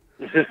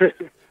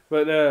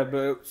 But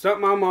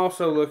something I'm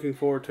also looking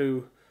forward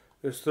to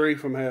is 3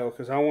 from Hell,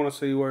 because I want to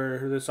see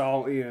where this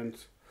all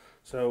ends.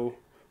 So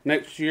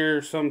next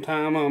year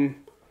sometime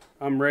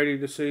I'm ready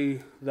to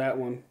see that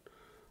one.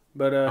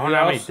 But I wonder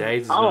how many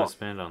days he's going to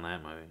spend on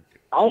that movie.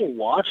 I'll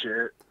watch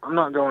it. I'm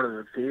not going to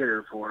the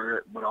theater for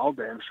it, but I'll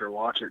damn sure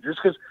watch it.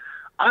 Just because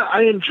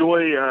I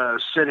enjoy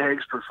Sid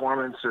Haig's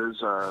performance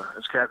as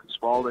Captain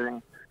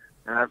Spaulding,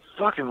 and I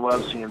fucking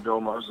love seeing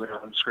Bill Moseley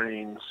on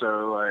screen.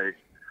 So, like,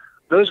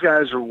 those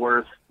guys are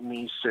worth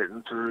me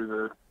sitting through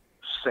the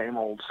same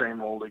old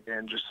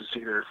again just to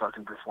see their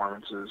fucking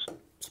performances.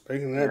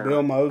 Speaking of that,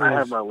 Bill Moseley. I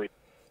have my week.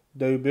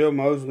 Dude, Bill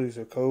Moseley's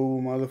a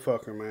cool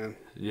motherfucker, man.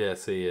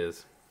 Yes, he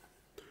is.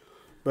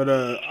 But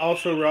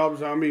also, Rob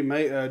Zombie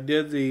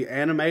did the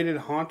animated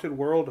Haunted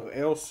World of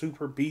El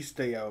Super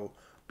Bisto.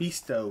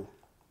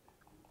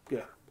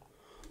 Yeah.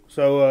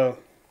 So,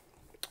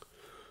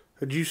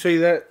 did you see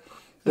that?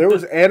 There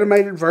was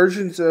animated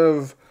versions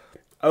of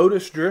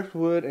Otis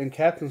Driftwood and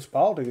Captain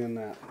Spaulding in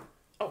that.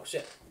 Oh,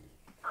 shit.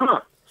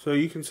 Huh. So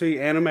you can see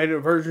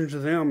animated versions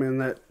of them in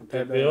that.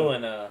 Did Bill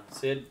and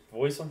Sid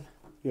voice them?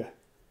 Yeah.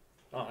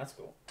 Oh, that's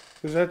cool.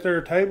 Because at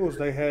their tables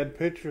they had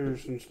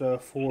pictures and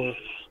stuff for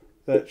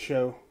that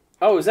show.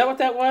 Oh, is that what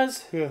that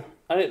was? Yeah.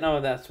 I didn't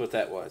know that's what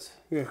that was.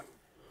 Yeah.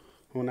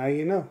 Well, now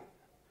you know.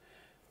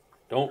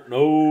 Don't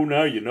know,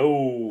 now you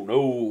know.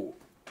 No.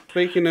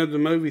 Speaking of the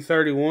movie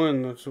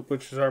 31,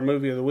 which is our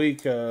movie of the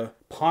week,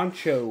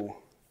 Poncho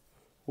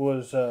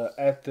was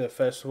at the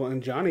festival,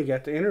 and Jonny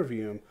got to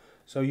interview him.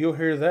 So you'll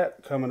hear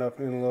that coming up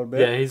in a little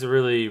bit. Yeah, he's a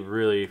really,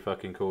 really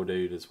fucking cool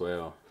dude as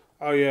well.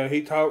 Oh yeah,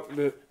 he talked.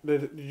 Did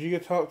you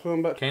get to talk to him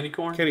about Candy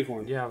corn? Candy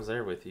corn. Yeah, I was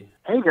there with you.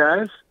 Hey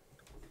guys,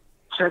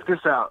 check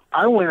this out.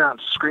 I went out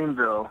to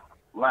Screamville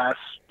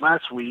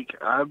last week.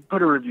 I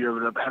put a review of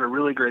it up. Had a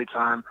really great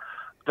time.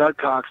 Doug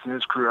Cox and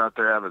his crew out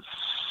there have a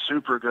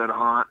super good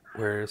haunt.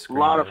 Where is A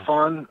lot of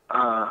fun.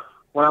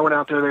 When I went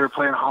out there, they were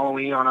playing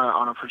Halloween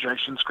on a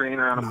projection screen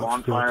around a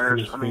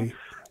bonfires. I mean,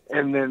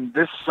 and then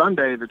this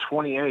Sunday, the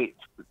 28th,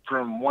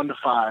 from 1 to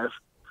 5,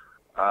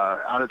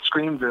 out at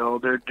Screamville,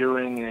 they're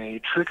doing a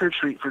trick or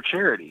treat for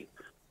charity.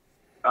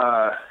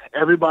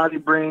 Everybody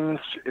brings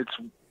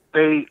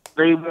they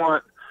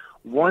want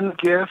one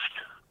gift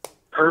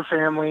per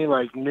family,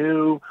 like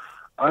new,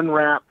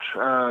 unwrapped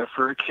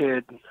for a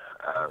kid.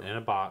 In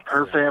a box.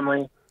 Per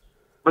family.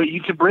 But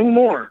you could bring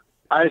more.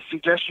 I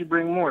suggest you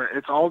bring more.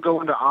 It's all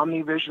going to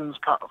OmniVision's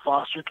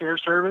foster care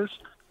service.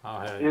 Oh,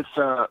 hey. It's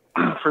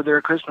for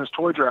their Christmas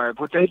toy drive.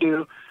 What they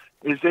do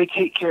is they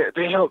take care.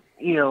 They help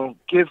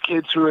give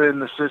kids who are in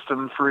the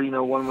system for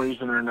one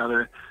reason or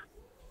another.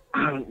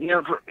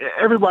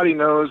 Everybody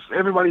knows.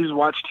 Everybody who's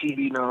watched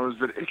TV knows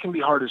that it can be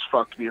hard as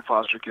fuck to be a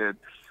foster kid.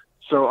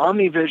 So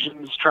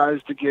OmniVisions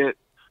tries to get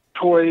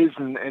toys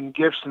and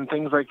gifts and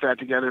things like that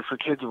together for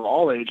kids of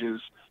all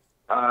ages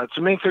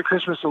to make their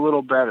Christmas a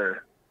little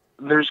better.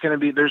 It's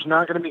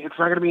not going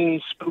to be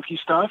any spooky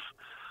stuff.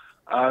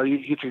 You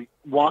get to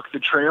walk the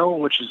trail,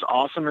 which is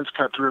awesome. It's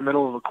cut through the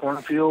middle of a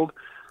cornfield.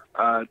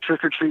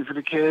 Trick or treat for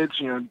the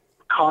kids,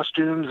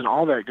 costumes and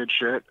all that good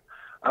shit.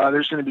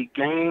 There's going to be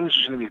games.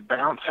 There's going to be a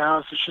bounce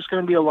house. It's just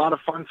going to be a lot of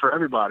fun for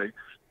everybody.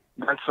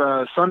 That's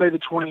Sunday the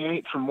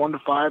 28th from 1 to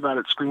 5 out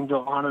at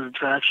Screamville Haunted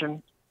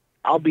Attraction.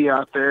 I'll be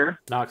out there.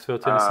 Knoxville,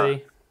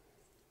 Tennessee?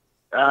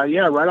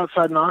 Yeah, right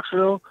outside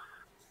Knoxville.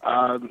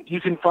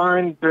 You can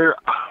find there.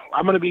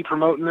 I'm going to be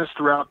promoting this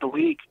throughout the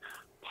week,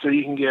 so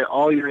you can get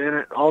all your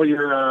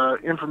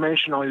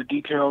information, all your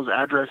details,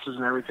 addresses,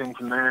 and everything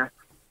from there.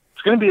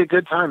 It's going to be a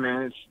good time,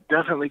 man. It's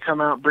definitely come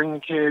out, bring the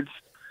kids,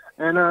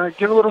 and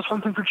give a little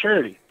something for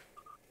charity.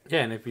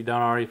 Yeah, and if you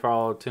don't already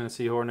follow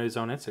Tennessee Horror News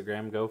on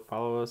Instagram, go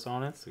follow us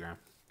on Instagram.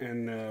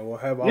 And we'll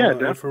have all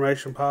the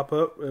information pop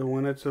up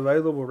when it's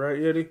available, right,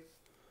 Yeti?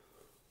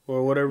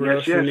 Or whatever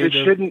else you need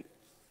to...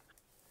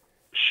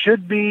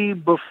 Should be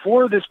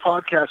before this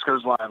podcast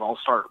goes live. I'll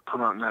start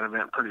promoting that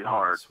event pretty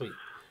hard. Sweet.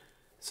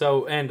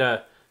 So,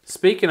 and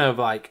speaking of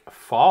like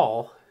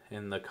fall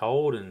and the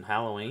cold and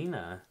Halloween,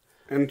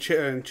 and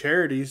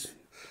charities.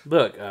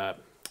 Look,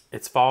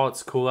 it's fall.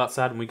 It's cool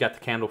outside, and we got the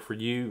candle for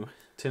you.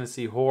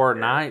 Tennessee Horror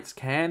Nights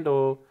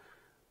candle,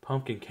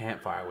 pumpkin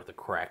campfire with a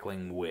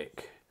crackling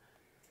wick.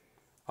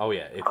 Oh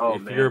yeah, if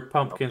you're a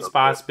pumpkin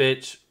spice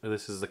bitch,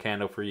 this is the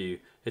candle for you.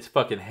 It's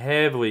fucking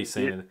heavily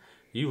scented.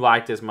 You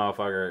like this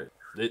motherfucker?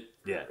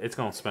 It's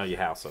gonna smell your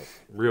house up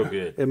real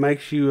good. It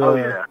makes you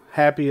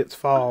happy it's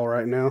fall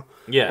right now.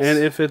 Yes. And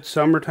if it's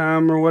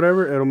summertime or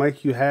whatever, it'll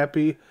make you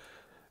happy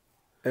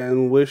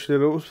and wish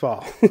that it was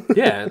fall.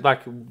 Yeah,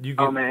 like you get...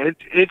 Oh man,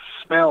 it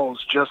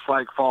smells just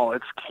like fall.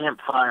 It's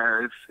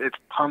campfire. It's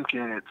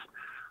pumpkin.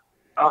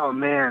 Oh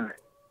man,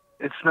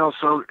 it smells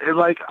so.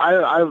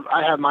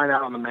 I have mine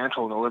out on the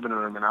mantle in the living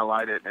room, and I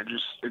light it, and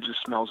it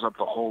just smells up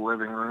the whole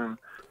living room.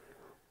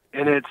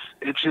 And it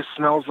just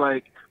smells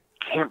like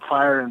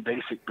campfire and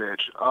basic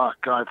bitch. Oh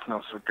god, it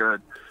smells so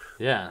good.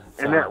 Yeah.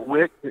 And that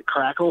wick that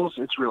crackles,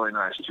 it's really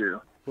nice too.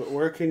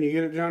 Where can you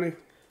get it, Johnny?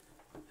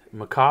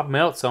 Macabre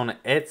Melts on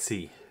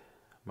Etsy.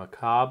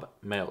 Macabre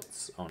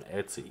Melts on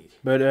Etsy.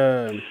 But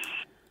and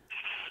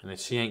if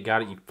she ain't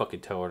got it, you fucking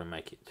tell her to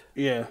make it.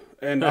 Yeah,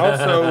 and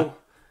also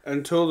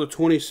until the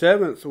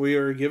 27th, we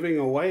are giving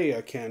away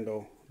a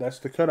candle. That's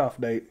the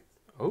cutoff date.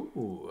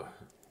 Oh.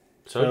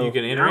 So you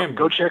can enter in.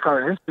 Go check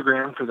our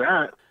Instagram for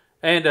that.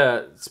 And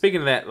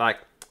speaking of that, like,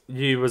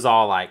 you was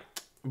all like,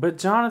 but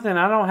Jonathan,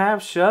 I don't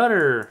have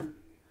Shudder.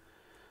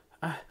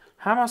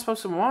 How am I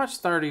supposed to watch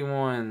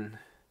 31?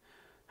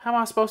 How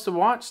am I supposed to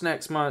watch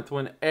next month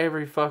when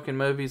every fucking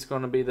movie is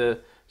going to be the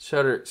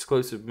Shudder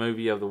exclusive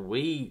movie of the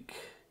week?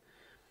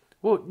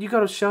 Well, you go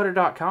to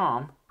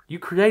Shudder.com, you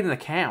create an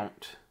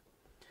account,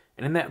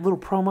 and in that little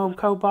promo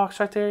code box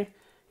right there,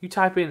 you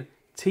type in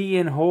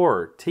TN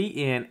Horror,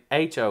 TNHORROR.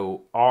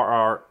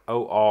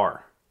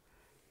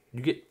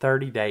 You get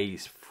 30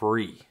 days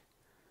free.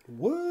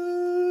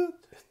 What?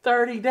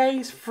 30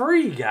 days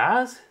free,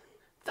 guys.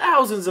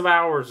 Thousands of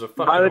hours of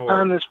fucking By the horror.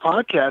 time this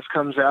podcast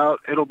comes out,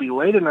 it'll be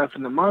late enough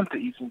in the month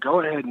that you can go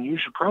ahead and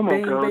use your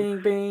promo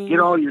code, get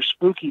all your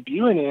spooky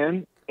viewing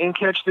in, and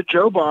catch the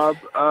Joe Bob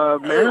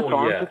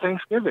marathon for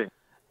Thanksgiving.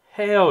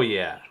 Hell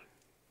yeah.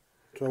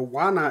 So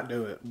why not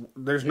do it?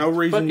 There's no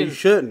reason you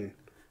shouldn't.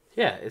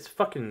 Yeah, it's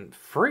fucking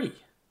free.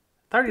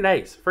 30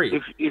 days,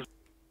 free. If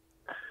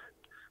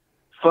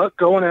fuck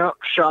going out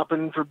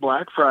shopping for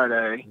Black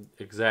Friday.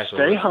 Exactly.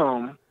 Stay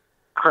home,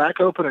 crack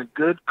open a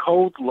good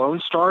cold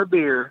Lone Star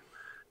beer,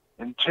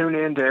 and tune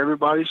in to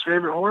everybody's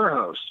favorite horror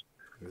host.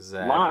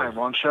 Exactly. Live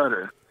on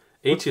Shudder.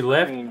 Eat your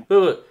left.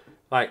 Look,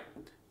 like,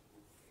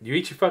 you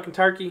eat your fucking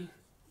turkey,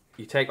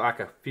 you take like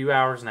a few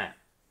hours nap.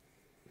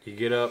 You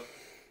get up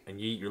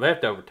and you eat your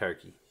leftover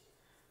turkey.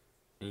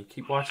 And you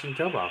keep watching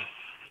Joe Bob.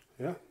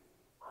 Yeah.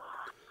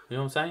 You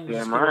know what I'm saying? You Yeah,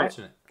 just keep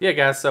watching it. Yeah,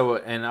 guys. So,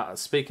 and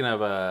speaking of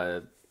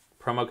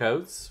promo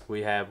codes,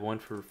 we have one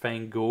for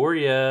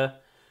Fangoria,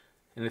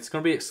 and it's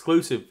going to be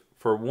exclusive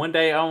for one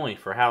day only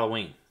for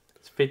Halloween.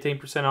 It's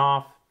 15%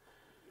 off.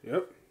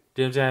 Yep.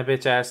 JimJam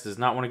bitch ass does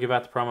not want to give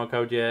out the promo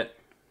code yet.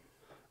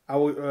 I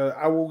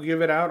will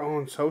give it out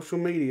on social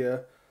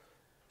media,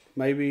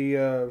 maybe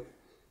the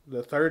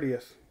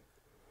 30th.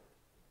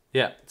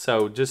 Yeah,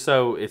 so just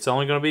so it's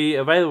only going to be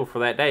available for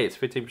that day. It's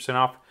 15%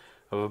 off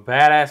of a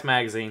badass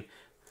magazine.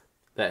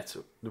 That's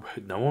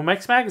no one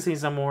makes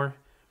magazines no more,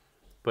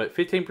 but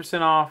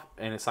 15% off,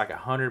 and it's like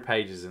 100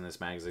 pages in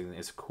this magazine.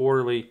 It's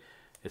quarterly.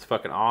 It's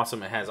fucking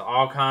awesome. It has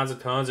all kinds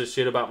of tons of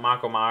shit about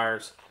Michael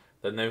Myers,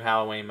 the new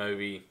Halloween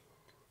movie,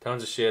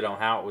 tons of shit on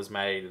how it was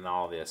made and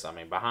all this. I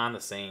mean, behind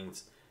the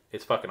scenes,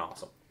 it's fucking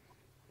awesome.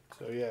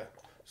 So yeah,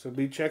 so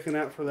be checking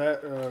out for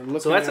that.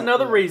 So that's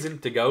another reason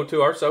to go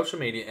to our social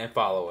media and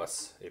follow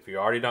us if you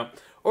already don't,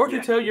 or to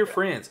tell your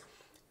friends.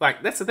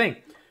 Like that's the thing.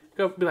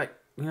 Go be like,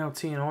 you know,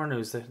 TNR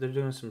News. They're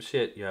doing some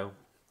shit, yo.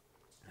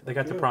 They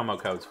got the promo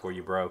codes for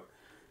you, bro.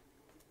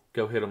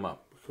 Go hit them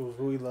up. Because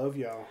we love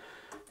y'all.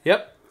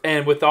 Yep.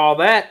 And with all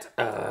that,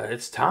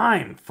 it's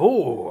time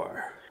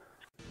for...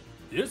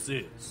 This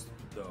is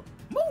the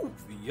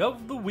movie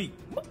of the week.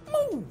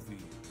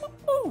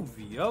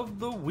 Movie of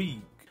the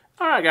week.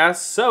 All right,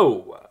 guys.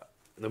 So,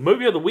 the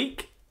movie of the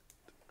week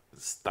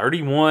is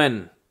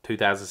 31,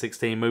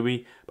 2016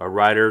 movie by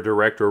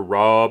writer-director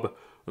Rob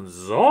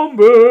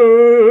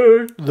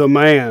Zombie. The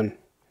man.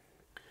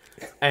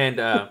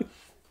 And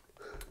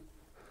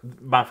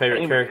my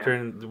favorite character,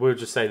 and we'll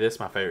just say this,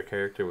 my favorite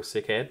character was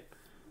Sickhead.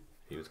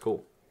 He was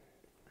cool.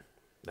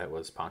 That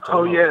was Poncho.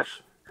 Oh, Motors. yes.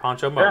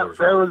 Poncho Motors.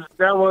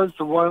 That was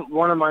the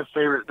one of my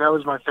favorite. That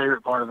was my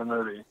favorite part of the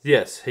movie.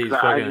 Yes, he's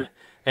fucking.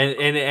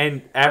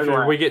 And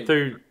after we get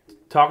through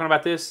talking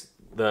about this,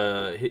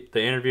 the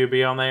interview will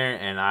be on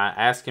there, and I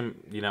asked him,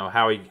 you know,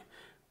 how he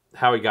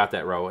got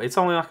that role. It's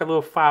only like a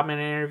little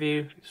 5-minute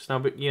interview. So,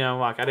 but you know,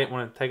 like I didn't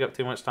want to take up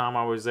too much time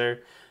while I was there.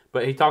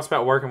 But he talks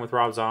about working with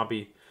Rob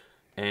Zombie,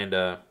 and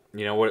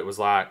you know what it was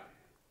like.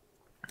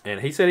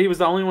 And he said he was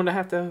the only one to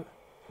have to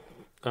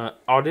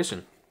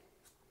audition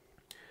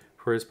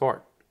for his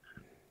part.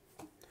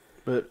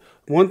 But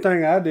one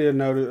thing I did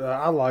notice,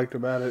 I liked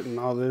about it and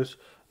all this,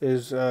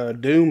 is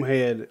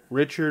Doomhead,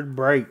 Richard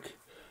Brake.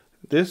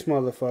 This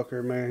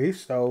motherfucker, man, he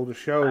stole the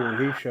show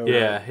when he showed up.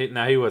 Yeah,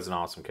 he was an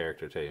awesome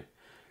character too.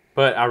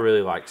 But I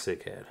really liked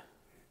Sickhead.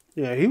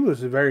 Yeah, he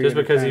was very just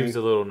because he was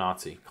a little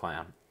Nazi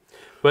clown.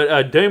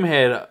 But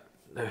Doomhead,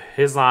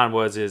 his line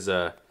was,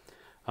 I'm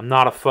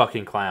not a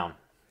fucking clown.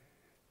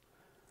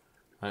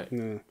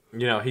 You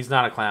know, he's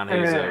not a clown.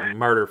 He's a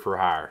murder for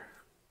hire.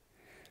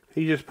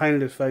 He just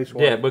painted his face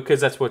white. Yeah,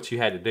 because that's what you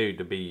had to do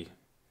to be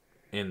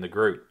in the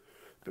group.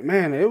 But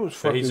man, it was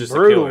fucking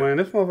brutal, man.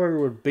 This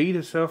motherfucker would beat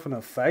himself in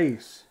the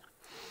face.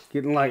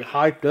 Getting, like,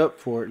 hyped up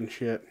for it and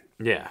shit.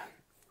 Yeah.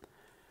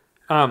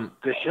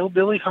 The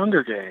Hillbilly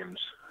Hunger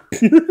Games.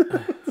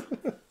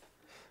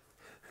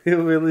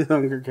 Hillbilly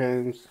Hunger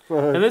Games.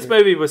 And this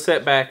movie was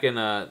set back in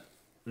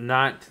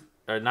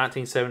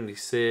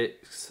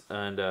 1976,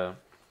 and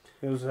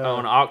it was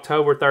on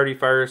October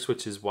 31st,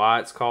 which is why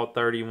it's called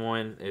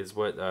 31, is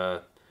what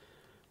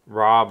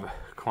Rob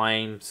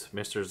claims,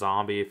 Mr.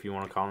 Zombie, if you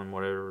want to call him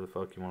whatever the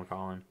fuck you want to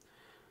call him.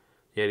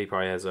 Yeti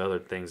probably has other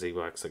things he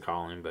likes to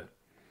call him,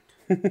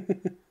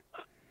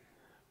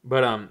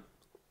 but... and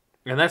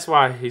that's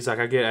why he's like,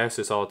 I get asked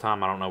this all the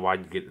time. I don't know why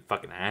you get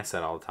fucking asked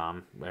that all the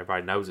time.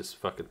 Everybody knows it's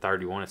fucking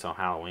 31. It's on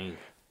Halloween.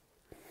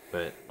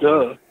 But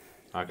duh.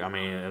 Like, I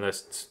mean,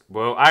 unless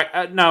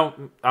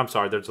no, I'm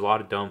sorry. There's a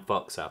lot of dumb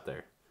fucks out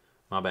there.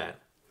 My bad.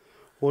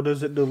 Well,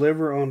 does it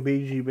deliver on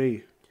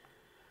BGB?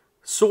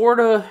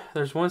 Sorta.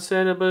 There's one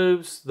set of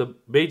boobs. The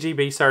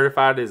BGB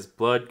certified is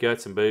blood,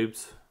 guts, and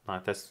boobs.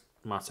 Like, that's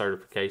my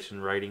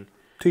certification rating.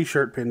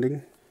 T-shirt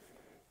pending.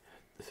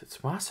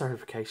 It's my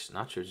certification,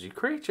 not yours. You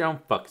create your own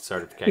fucking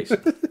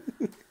certification.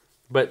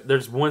 But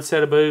there's one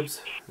set of boobs,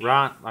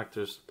 right? Like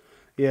there's...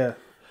 Yeah.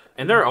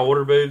 And they're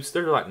older boobs.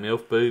 They're like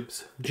MILF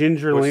boobs.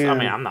 Ginger Lynn. I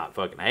mean, I'm not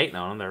fucking hating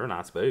on them. They're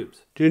nice boobs.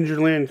 Ginger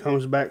Lynn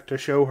comes back to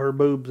show her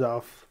boobs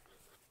off.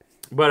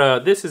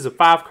 But this is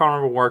 5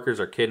 carnival workers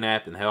are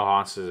kidnapped and held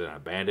hostage in an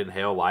abandoned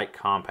hell-like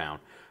compound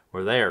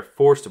where they are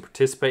forced to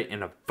participate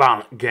in a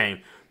violent game.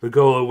 The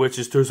goal of which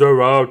is to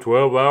survive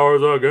 12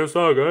 hours against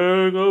a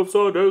gang of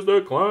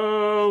sadistic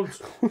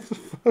clowns.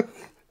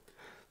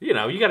 You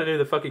know, you got to do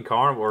the fucking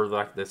carnival or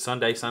like the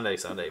Sunday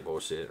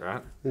bullshit,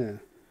 right? Yeah.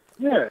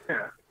 Yeah.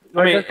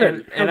 Like I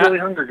said, Hillbilly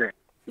Hunger Games.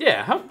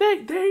 Yeah,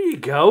 there you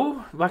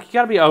go. Like, you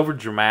got to be over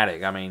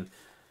dramatic. I mean,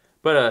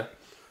 but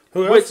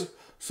who else?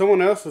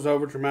 Someone else was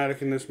over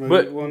dramatic in this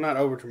movie. Well, not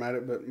over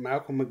dramatic, but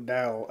Malcolm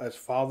McDowell as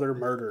Father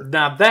Murder.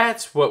 Now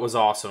that's what was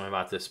awesome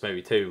about this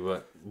movie too.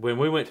 But when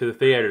we went to the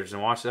theaters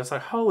and watched it, I was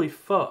like, "Holy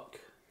fuck!"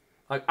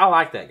 Like, I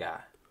like that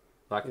guy.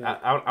 Like, yeah.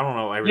 I don't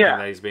know everything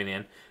that he's been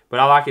in, but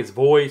I like his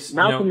voice.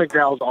 Malcolm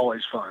McDowell's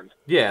always fun.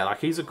 Yeah,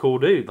 like he's a cool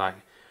dude. Like,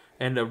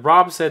 and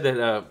Rob said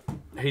that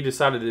he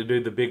decided to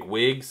do the big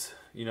wigs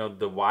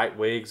the white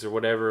wigs or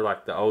whatever,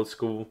 like the old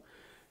school.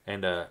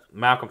 And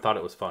Malcolm thought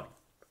it was funny.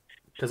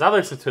 Because I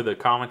listened to the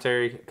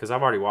commentary, because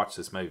I've already watched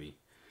this movie.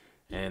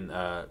 And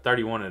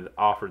 31 had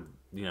offered,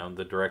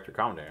 the director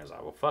commentary. I was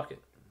like, well, fuck it.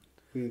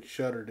 And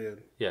Shudder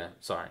did. Yeah,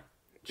 sorry.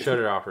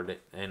 Shudder offered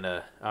it. And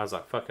I was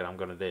like, fuck it, I'm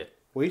going to do it.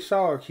 We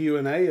saw a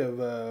Q&A of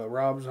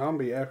Rob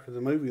Zombie after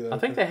the movie, though. I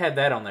think they had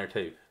that on there,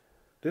 too.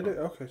 Did it?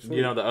 Okay,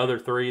 sweet. The other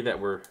three that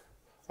were...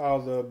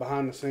 Oh, the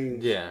behind the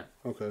scenes. Yeah.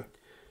 Okay.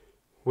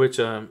 Which,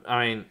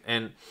 and...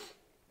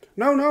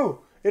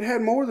 No. It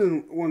had more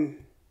than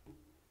one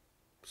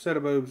set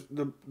of boobs.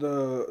 The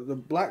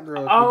black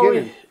girl at the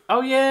beginning.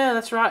 Oh, yeah,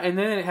 that's right. And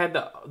then it had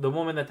the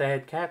woman that they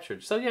had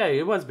captured. So, yeah,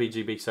 it was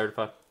BGB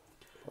certified.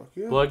 Fuck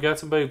yeah. Blood,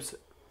 guts, and boobs.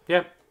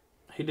 Yep.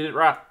 He did it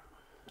right.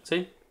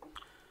 See?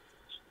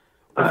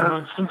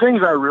 Some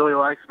things I really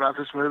liked about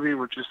this movie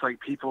were just like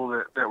people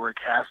that were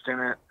cast in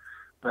it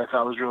that I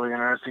thought was really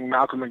interesting.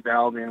 Malcolm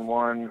McDowell being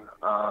one.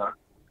 I've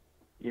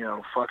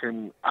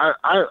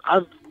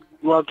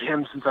loved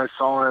him since I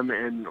saw him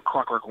in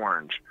Clockwork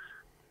Orange.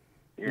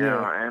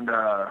 And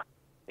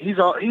he's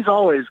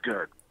always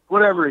good.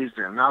 Whatever he's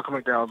in, Malcolm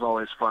McDowell's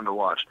always fun to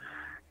watch.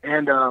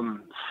 And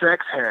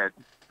Sexhead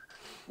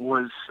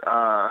was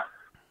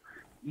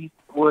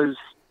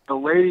the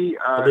lady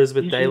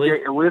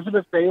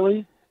Elizabeth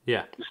Bailey.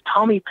 Yeah. Is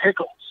Tommy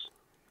Pickles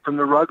from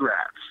the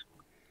Rugrats.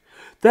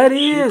 That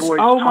is.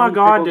 Oh my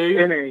God,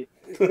 dude.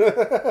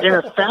 In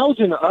a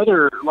thousand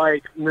other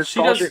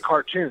nostalgic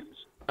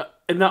cartoons.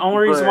 And the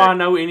only reason why I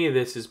know any of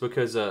this is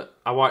because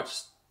I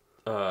watched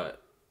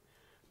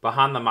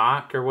Behind the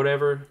Mic or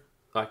whatever,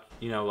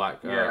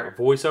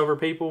 voiceover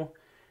people,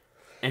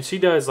 and she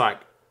does like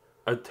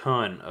a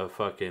ton of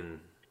fucking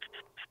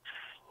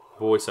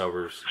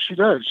voiceovers. She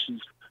does.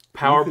 She's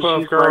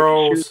Powerpuff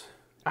Girls.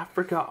 I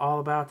forgot all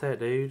about that,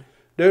 dude.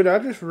 Dude, I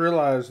just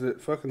realized that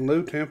fucking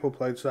Lou Temple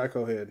played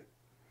Psycho Head.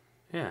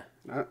 Yeah.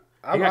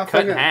 I got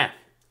cut in half.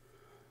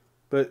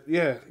 But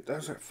yeah, I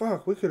was like,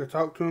 fuck, we could have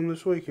talked to him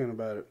this weekend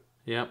about it.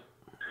 Yep.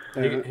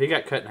 He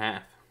got cut in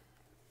half.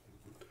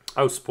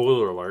 Oh,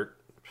 spoiler alert.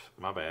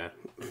 My bad.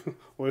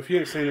 Well, if you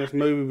ain't seen this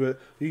movie, but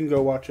you can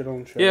go watch it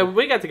on the show. Yeah,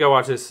 we got to go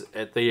watch this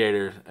at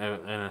theater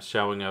and a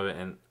showing of it.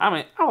 And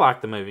I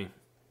like the movie.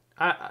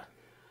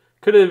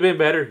 Could it have been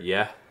better?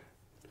 Yeah.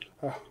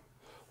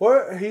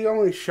 Well, he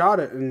only shot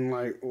it in,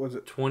 was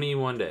it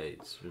 21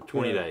 days?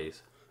 20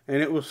 days.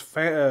 And it was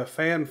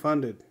fan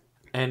funded.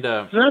 And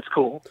that's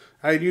cool.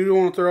 Hey, do you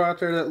want to throw out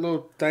there that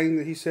little thing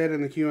that he said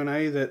in the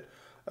Q&A that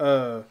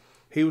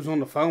he was on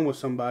the phone with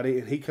somebody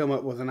and he come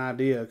up with an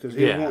idea because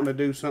he was wanting to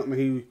do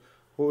something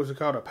what was it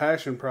called, a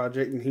passion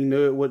project, and he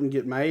knew it wouldn't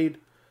get made.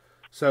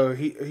 So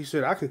he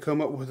said, I could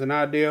come up with an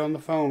idea on the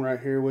phone right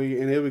here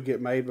and it would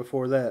get made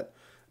before that.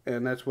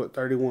 And that's what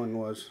 31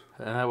 was.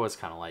 And that was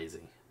kind of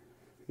lazy.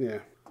 Yeah.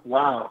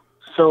 Wow.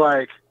 So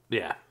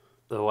yeah,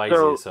 the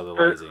laziest of the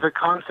lazy. The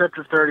concept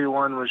of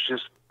 31 was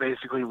just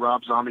basically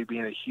Rob Zombie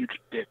being a huge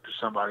dick to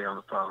somebody on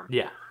the phone.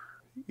 Yeah.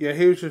 Yeah,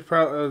 he was just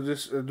probably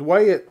the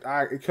way it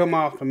come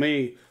off to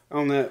me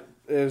on that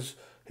is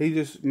he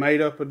just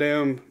made up a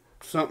damn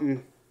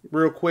something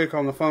real quick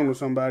on the phone with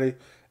somebody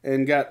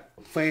and got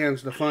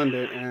fans to fund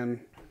it and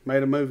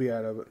made a movie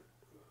out of it.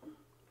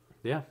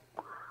 Yeah.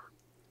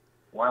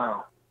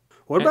 Wow.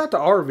 What about the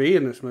RV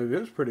in this movie? It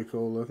was pretty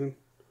cool looking.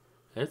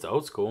 It's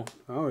old school.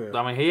 Oh, yeah.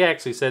 I mean, he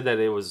actually said that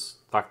it was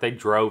like they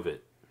drove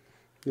it.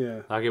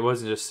 Yeah. Like it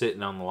wasn't just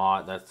sitting on the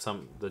lot. That's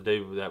the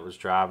dude that was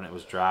driving it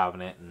was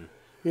driving it. And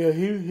yeah,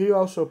 he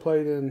also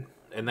played in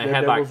and they Dead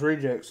had Devil's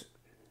Rejects.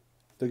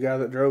 The guy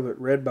that drove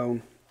it,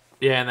 Redbone.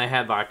 Yeah, and they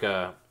had like they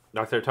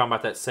were talking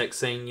about that sex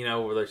scene,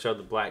 where they showed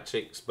the black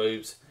chick's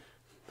boobs.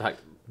 Like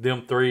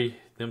them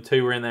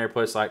two were in there,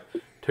 plus like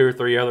 2 or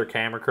 3 other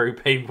camera crew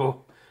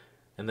people.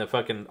 And the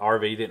fucking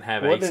RV didn't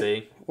have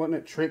AC. Wasn't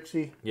it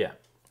Trixie? Yeah.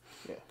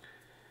 Yeah.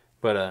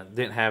 But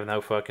didn't have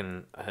no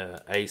fucking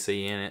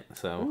AC in it,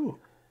 so Ooh.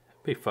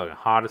 it'd be fucking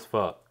hot as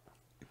fuck.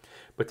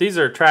 But these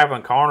are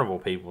traveling carnival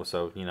people,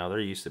 so they're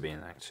used to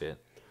being that shit.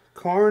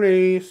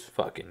 Carnies.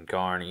 Fucking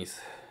carnies.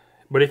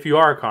 But if you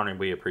are a carny,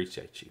 we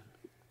appreciate you.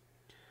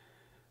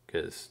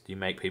 Because you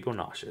make people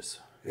nauseous.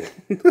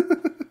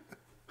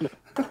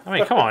 I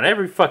mean, come on.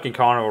 Every fucking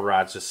carnival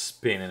ride's just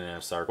spinning in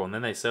a circle. And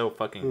then they sell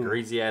fucking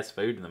greasy-ass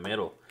food in the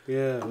middle.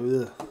 Yeah.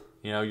 Ugh.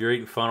 You're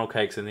eating funnel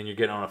cakes and then you're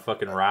getting on a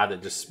fucking ride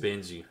that just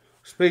spins you.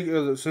 Speaking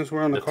of, since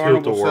we're on the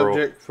carnival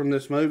subject from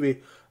this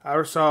movie,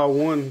 I saw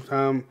one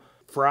time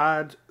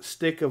fried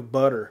stick of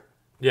butter.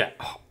 Yeah.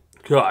 Oh,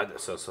 God,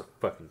 that's so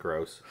fucking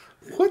gross.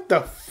 What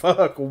the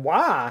fuck?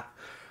 Why?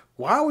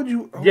 Why would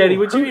you... Yeti,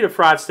 would you eat a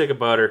fried stick of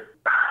butter?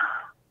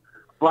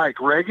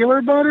 Like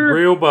regular butter?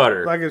 Real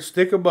butter. Like a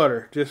stick of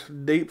butter,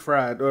 just deep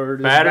fried. Or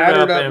just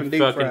battered up and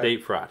fucking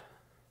deep fried.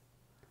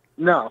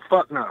 No,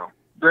 fuck no.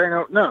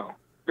 No.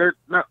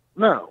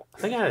 I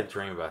think I had a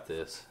dream about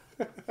this.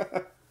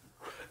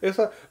 It's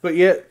like, but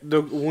yet,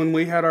 when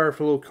we had our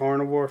little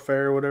carnivore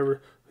fair or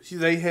whatever,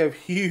 they have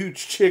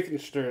huge chicken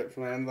strips,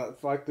 man,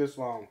 that's like this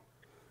long.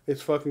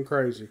 It's fucking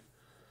crazy.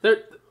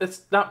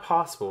 It's not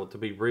possible to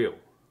be real.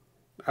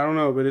 I don't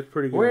know, but it's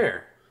pretty good.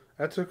 Where?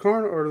 At the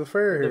carnival or the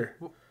fair here.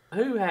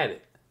 Who had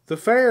it? The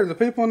fair, the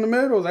people in the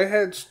middle, they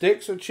had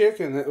sticks of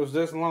chicken that was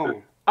this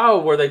long. Oh,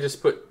 where they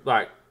just put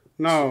like...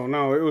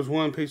 No, it was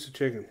one piece of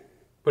chicken.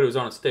 But it was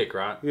on a stick,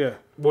 right? Yeah.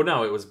 Well,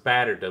 no, it was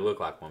battered to look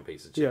like one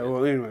piece of chicken. Yeah,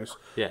 well, anyways.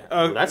 Yeah,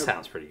 well, that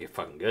sounds pretty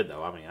fucking good,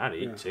 though. I mean, I'd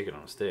eat chicken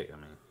on a stick. I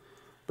mean...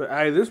 But,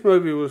 hey, this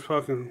movie was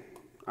fucking...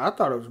 I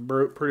thought it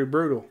was pretty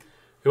brutal.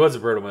 It was a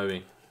brutal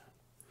movie.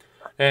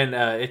 And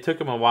it took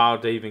them a while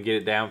to even get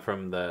it down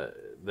from the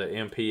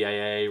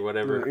MPAA,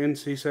 whatever. The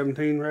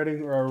NC-17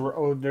 rating?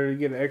 Or did he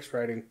get an X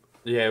rating?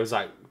 Yeah, it was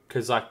like...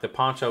 Because, like, the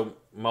Pancho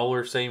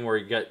Molar scene where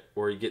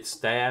he gets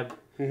stabbed,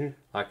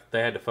 like,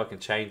 they had to fucking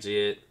change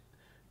it.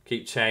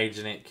 Keep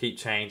changing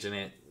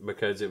it,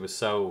 because it was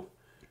so,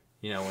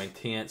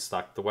 intense,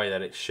 like, the way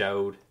that it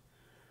showed.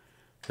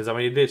 Because, I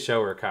mean, it did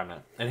show her kind of...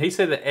 And he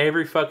said that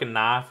every fucking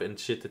knife and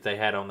shit that they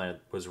had on there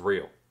was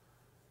real.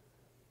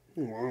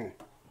 Wow.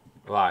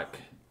 Like,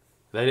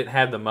 they didn't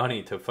have the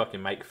money to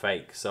fucking make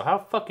fake. So how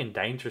fucking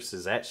dangerous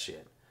is that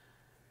shit?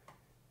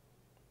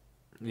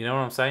 You know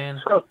what I'm saying?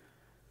 So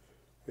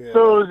it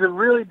was a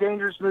really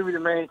dangerous movie to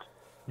make.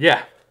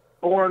 Yeah.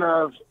 Born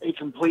of a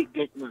complete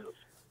dick move.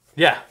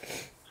 Yeah.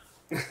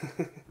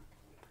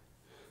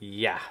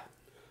 Yeah.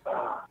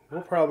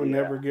 We'll probably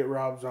never get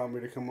Rob Zombie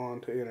to come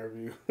on to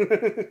interview.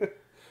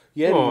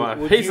 Yeti,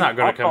 well, he's not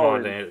going to come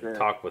on to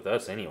talk with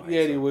us anyway.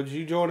 Yeti, would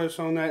you join us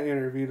on that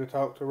interview to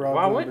talk to Rob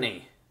Why Zombie? wouldn't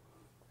he?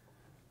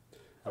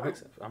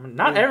 I mean,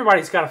 not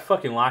everybody's got to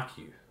fucking like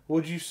you.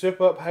 Would you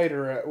sip up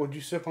haterade? Would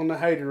you sip on the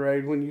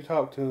haterade when you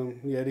talk to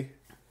him, Yeti?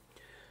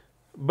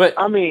 But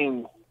I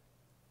mean,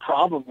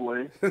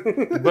 probably.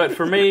 But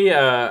for me,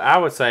 I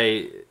would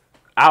say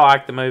I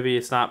like the movie.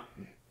 It's not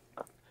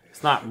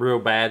real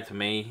bad to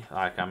me.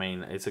 Like, I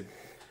mean, it's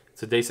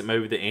a decent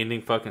movie. The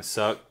ending fucking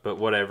sucked, but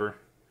whatever.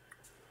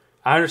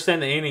 I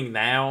understand the ending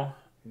now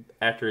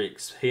after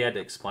he had to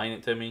explain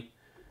it to me.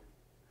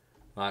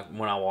 Like,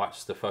 when I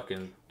watched the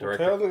fucking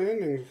director... Well, tell the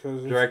ending,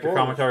 because director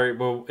commentary.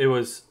 Well, it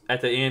was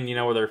at the end,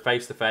 where they're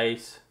face to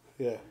face.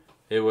 Yeah.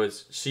 It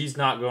was, she's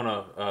not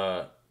gonna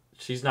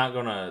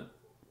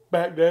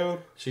back down.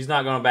 She's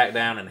not gonna back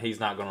down, and he's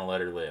not gonna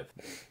let her live.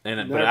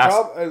 And but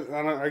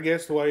I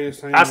guess the way it's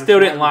saying, I still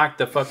didn't like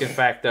the fucking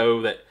fact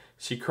though that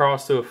she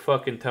crossed through a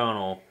fucking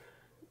tunnel,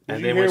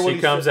 and then when she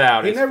comes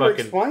out, he it's never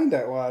fucking explained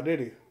that why, did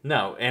he?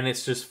 No, and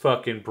it's just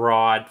fucking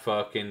broad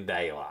fucking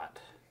daylight.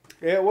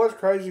 Yeah, it was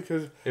crazy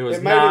because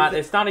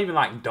it's not even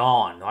like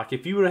dawn. Like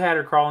if you would have had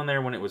her crawling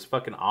there when it was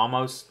fucking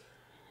almost.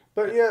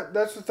 But yeah,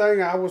 that's the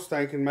thing I was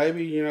thinking.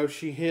 Maybe,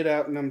 she hid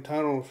out in them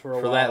tunnels for a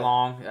while. For that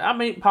long? I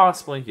mean,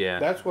 possibly, yeah.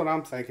 That's what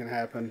I'm thinking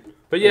happened.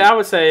 But yeah, I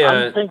would say...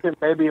 I'm thinking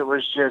maybe it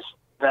was just,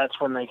 that's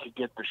when they could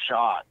get the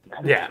shot.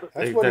 Yeah,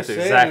 that's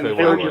exactly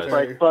what it was. They were just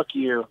like, fuck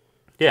you.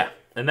 Yeah,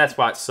 and that's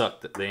why it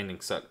sucked. The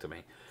ending sucked to me.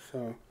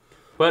 So,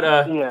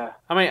 but, yeah.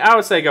 I mean, I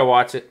would say go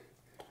watch it.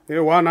 Yeah,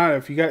 why not?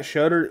 If you got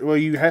Shudder, well,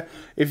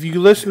 if you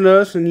listen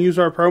to us and use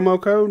our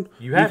promo code,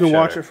 you can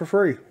watch it for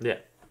free. Yeah.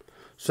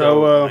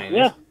 So,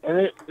 yeah, and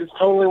it's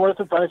totally worth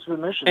the price of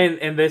admission.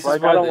 And this like,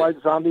 is why I don't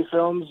like zombie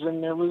films,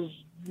 and it was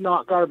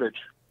not garbage.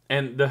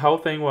 And the whole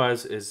thing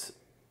is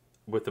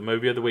with the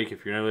movie of the week.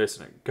 If you're new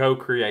listener, go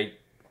create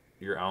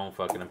your own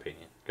fucking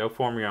opinion. Go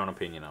form your own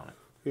opinion on it.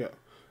 Yeah.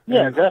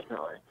 Yeah,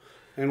 definitely.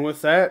 And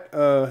with that,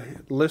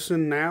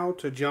 listen now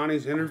to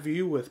Johnny's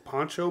interview with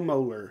Pancho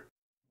Molar.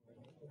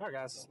 All right,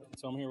 guys.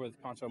 So I'm here with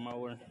Pancho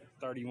Molar,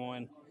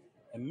 31,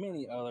 and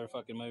many other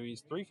fucking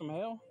movies. 3 from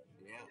Hell?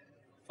 Yeah.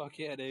 Fuck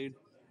yeah, dude.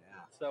 Yeah.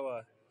 So,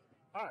 all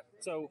right.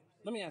 So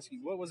let me ask you,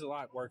 what was it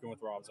like working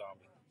with Rob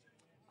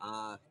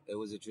Zombie? It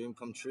was a dream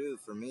come true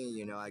for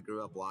me. I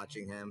grew up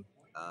watching him.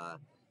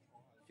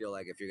 Feel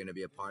like if you're going to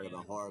be a part of a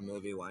horror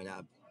movie, why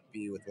not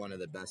be with one of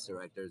the best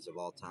directors of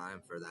all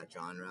time for that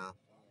genre?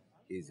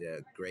 He's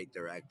a great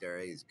director.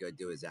 He's good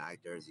to his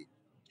actors. He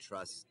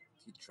trusts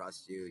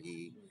you.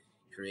 He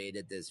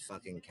created this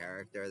fucking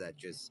character that's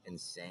just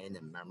insane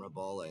and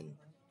memorable, and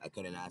I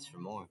couldn't ask for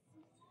more.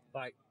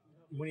 Like,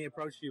 when he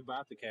approached you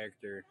about the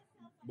character,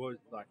 what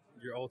like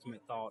your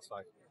ultimate thoughts?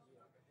 Like,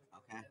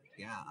 okay,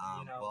 yeah.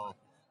 Well,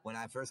 when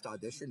I first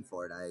auditioned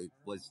for it, I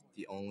was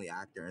the only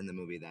actor in the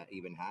movie that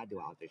even had to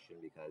audition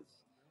because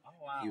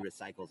he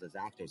recycles his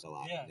actors a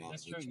lot. Yeah,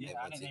 that's true. Yeah,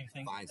 I didn't even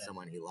think finds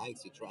someone he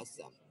likes, he trusts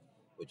them,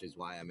 which is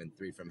why I'm in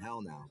 3 from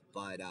Hell now.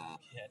 But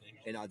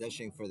in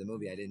auditioning for the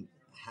movie,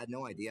 had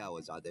no idea I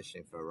was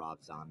auditioning for a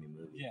Rob Zombie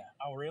movie. Yeah.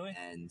 Oh, really?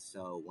 And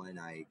so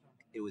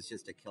it was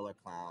just a killer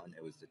clown.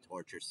 It was the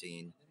torture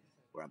scene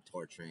where I'm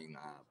torturing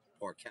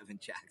poor Kevin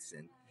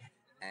Jackson,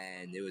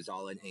 and it was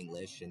all in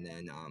English. And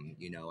then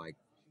I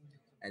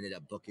ended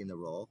up booking the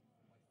role,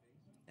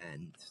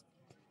 and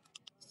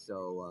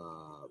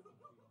so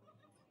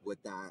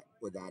with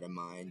that in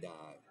mind,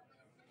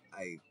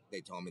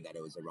 they told me that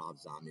it was a Rob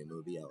Zombie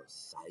movie. I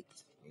was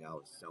psyched. I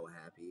was so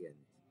happy,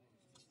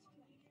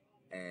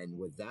 and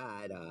with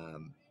that,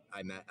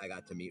 I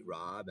got to meet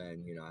Rob,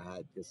 and you know, I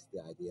had just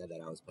the idea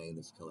that I was playing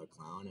this killer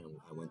clown, and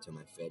I went to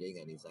my fitting,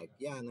 and he's like,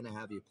 "Yeah, I'm gonna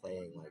have you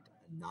playing like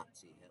a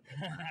Nazi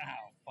Hitler."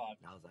 Fuck.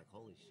 And I was like,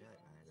 "Holy shit,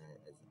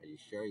 man! Are you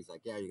sure?" He's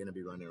like, "Yeah, you're gonna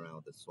be running around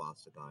with a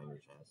swastika on your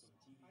chest."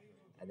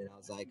 And then I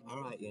was like,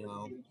 "All right, you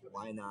know,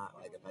 why not?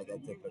 Like, if I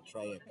get to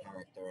portray a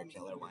character, a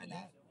killer, why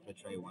not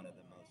portray one of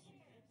the most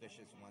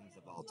vicious ones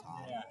of all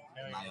time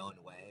in my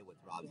own way with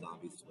Rob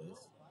Zombie's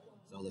twist?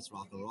 So let's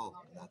rock and roll."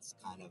 And that's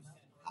kind of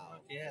how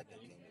it came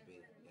to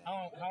be.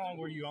 Yeah. How long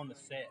were you on the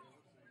set?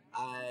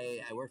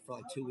 I worked for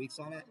like 2 weeks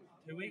on it.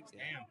 2 weeks?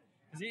 Yeah. Damn.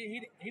 Because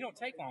he don't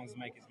take long to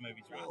make his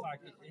movies, right? Well, Like,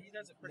 he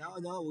does it pretty...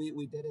 No,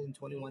 we did it in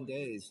 21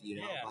 days,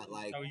 you know, but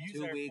like so you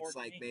 2 weeks,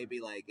 14. like maybe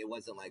like it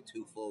wasn't like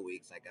 2 full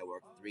weeks. Like I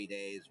worked 3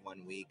 days,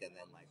 1 week, and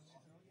then like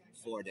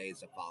 4 days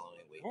the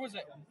following week. Where was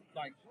it?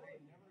 Like,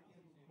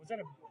 was that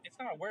it's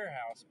not a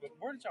warehouse, but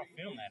where did y'all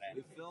film that at?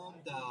 We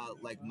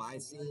filmed, like my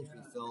scenes,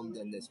 we filmed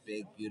in this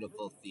big,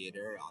 beautiful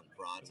theater on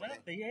Broadway. Is that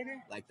a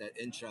theater? Like the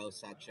intro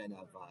section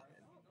of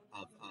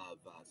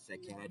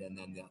Sickhead, and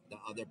then the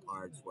other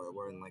parts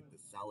were in like the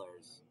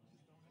cellars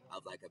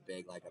of like a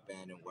big like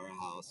abandoned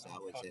warehouse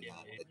that was in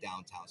the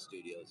downtown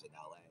studios in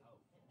LA.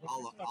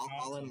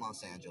 All in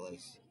Los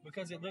Angeles.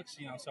 Because it looks,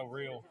 so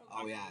real.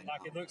 Oh yeah.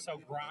 Like it looks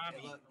so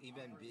grimy.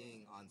 Even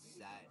being on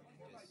set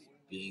and just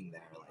being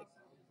there, like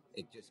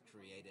it just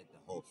created the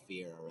whole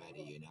fear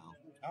already, you know.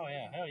 Oh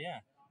yeah, hell yeah.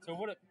 So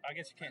I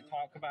guess you can't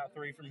talk about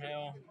 3 from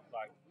Hell,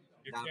 like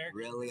your Not character?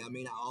 really. I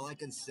mean, all I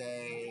can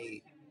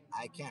say,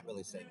 I can't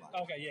really say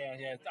much. Okay,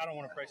 yeah. I don't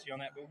want to press you on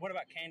that, but what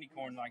about Candy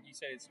Corn? Like you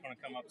said, it's going to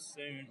come up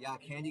soon. Yeah,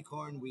 Candy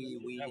Corn.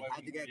 We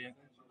had to get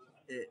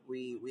it.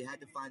 We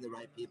had to find the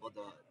right people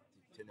to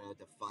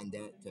fund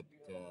it, to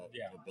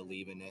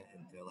believe in it,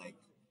 and to like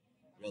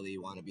really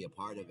want to be a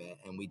part of it.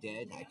 And we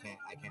did. I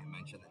can't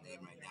mention the name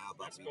right now,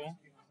 but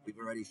we've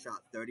already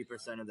shot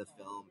 30% of the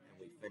film, and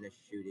we finished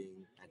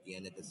shooting at the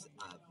end of this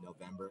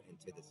November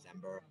into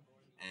December,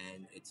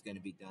 and it's going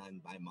to be done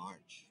by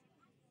March.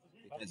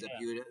 Because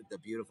the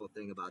beautiful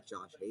thing about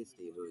Josh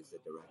Hasty, who is the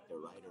director,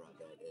 writer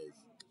of it,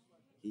 is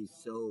he's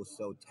so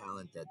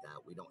talented that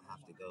we don't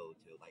have to go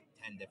to like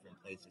 10 different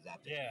places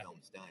after the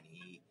film's done.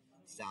 He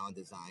sound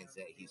designs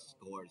it, he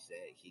scores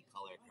it, he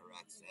color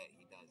corrects it,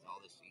 he does all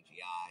the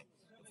CGI.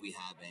 If we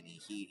have any,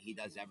 he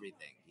does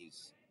everything.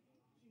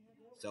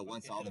 So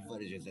once all the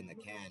footage is in the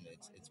can,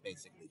 it's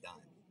basically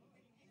done.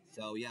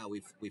 So yeah,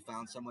 we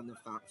found someone to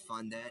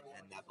fund it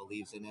and that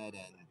believes in it,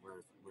 and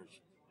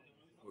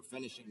we're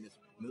finishing this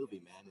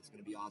movie, man. It's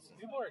going to be awesome.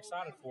 People are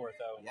excited for it,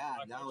 though. Yeah,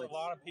 there's a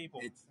lot of people.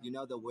 It's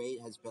the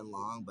wait has been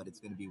long, but it's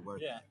going to be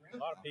worth it. Yeah, a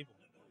lot of people.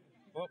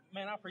 Well,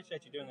 man, I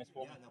appreciate you doing this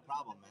for me. Yeah, no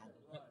problem,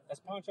 man. That's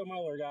Poncho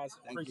Moeller, guys.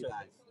 Thank you,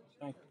 guys.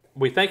 Thank you.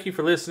 We thank you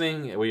for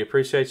listening. We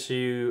appreciate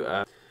you.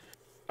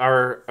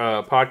 Our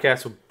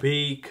podcast will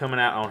be coming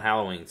out on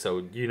Halloween,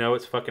 so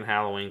it's fucking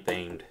Halloween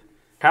themed.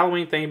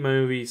 Halloween themed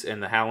movies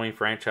and the Halloween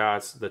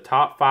franchise. The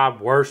top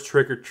 5 worst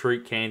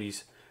trick-or-treat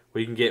candies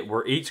we can get.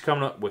 We're each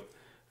coming up with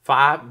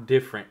 5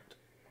 different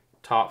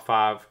top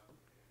 5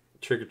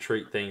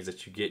 trick-or-treat things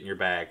that you get in your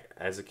bag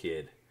as a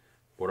kid.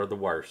 What are the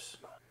worst?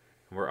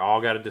 And we're all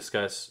got to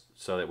discuss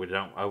so that we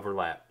don't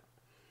overlap.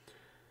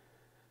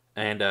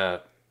 And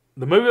the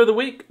movie of the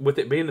week, with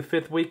it being the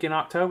 5th week in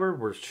October,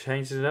 we're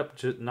changing it up,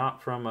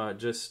 not from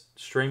just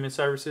streaming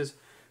services,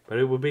 but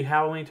it will be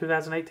Halloween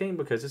 2018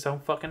 because it's on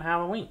fucking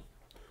Halloween.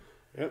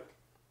 Yep.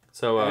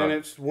 So and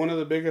it's one of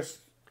the biggest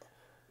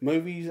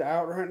movies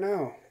out right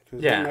now.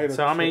 Yeah,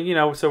 so I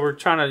mean, so we're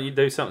trying to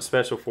do something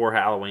special for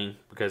Halloween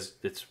because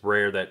it's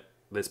rare that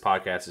this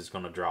podcast is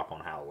going to drop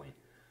on Halloween.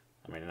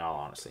 I mean, in all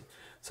honesty.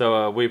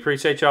 So we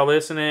appreciate y'all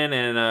listening,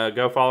 and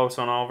go follow us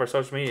on all of our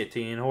social media,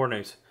 TN Horror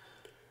News.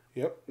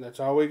 Yep, that's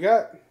all we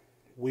got.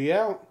 We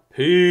out.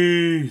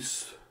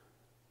 Peace.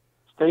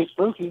 Stay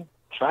spooky.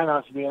 Try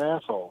not to be an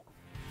asshole.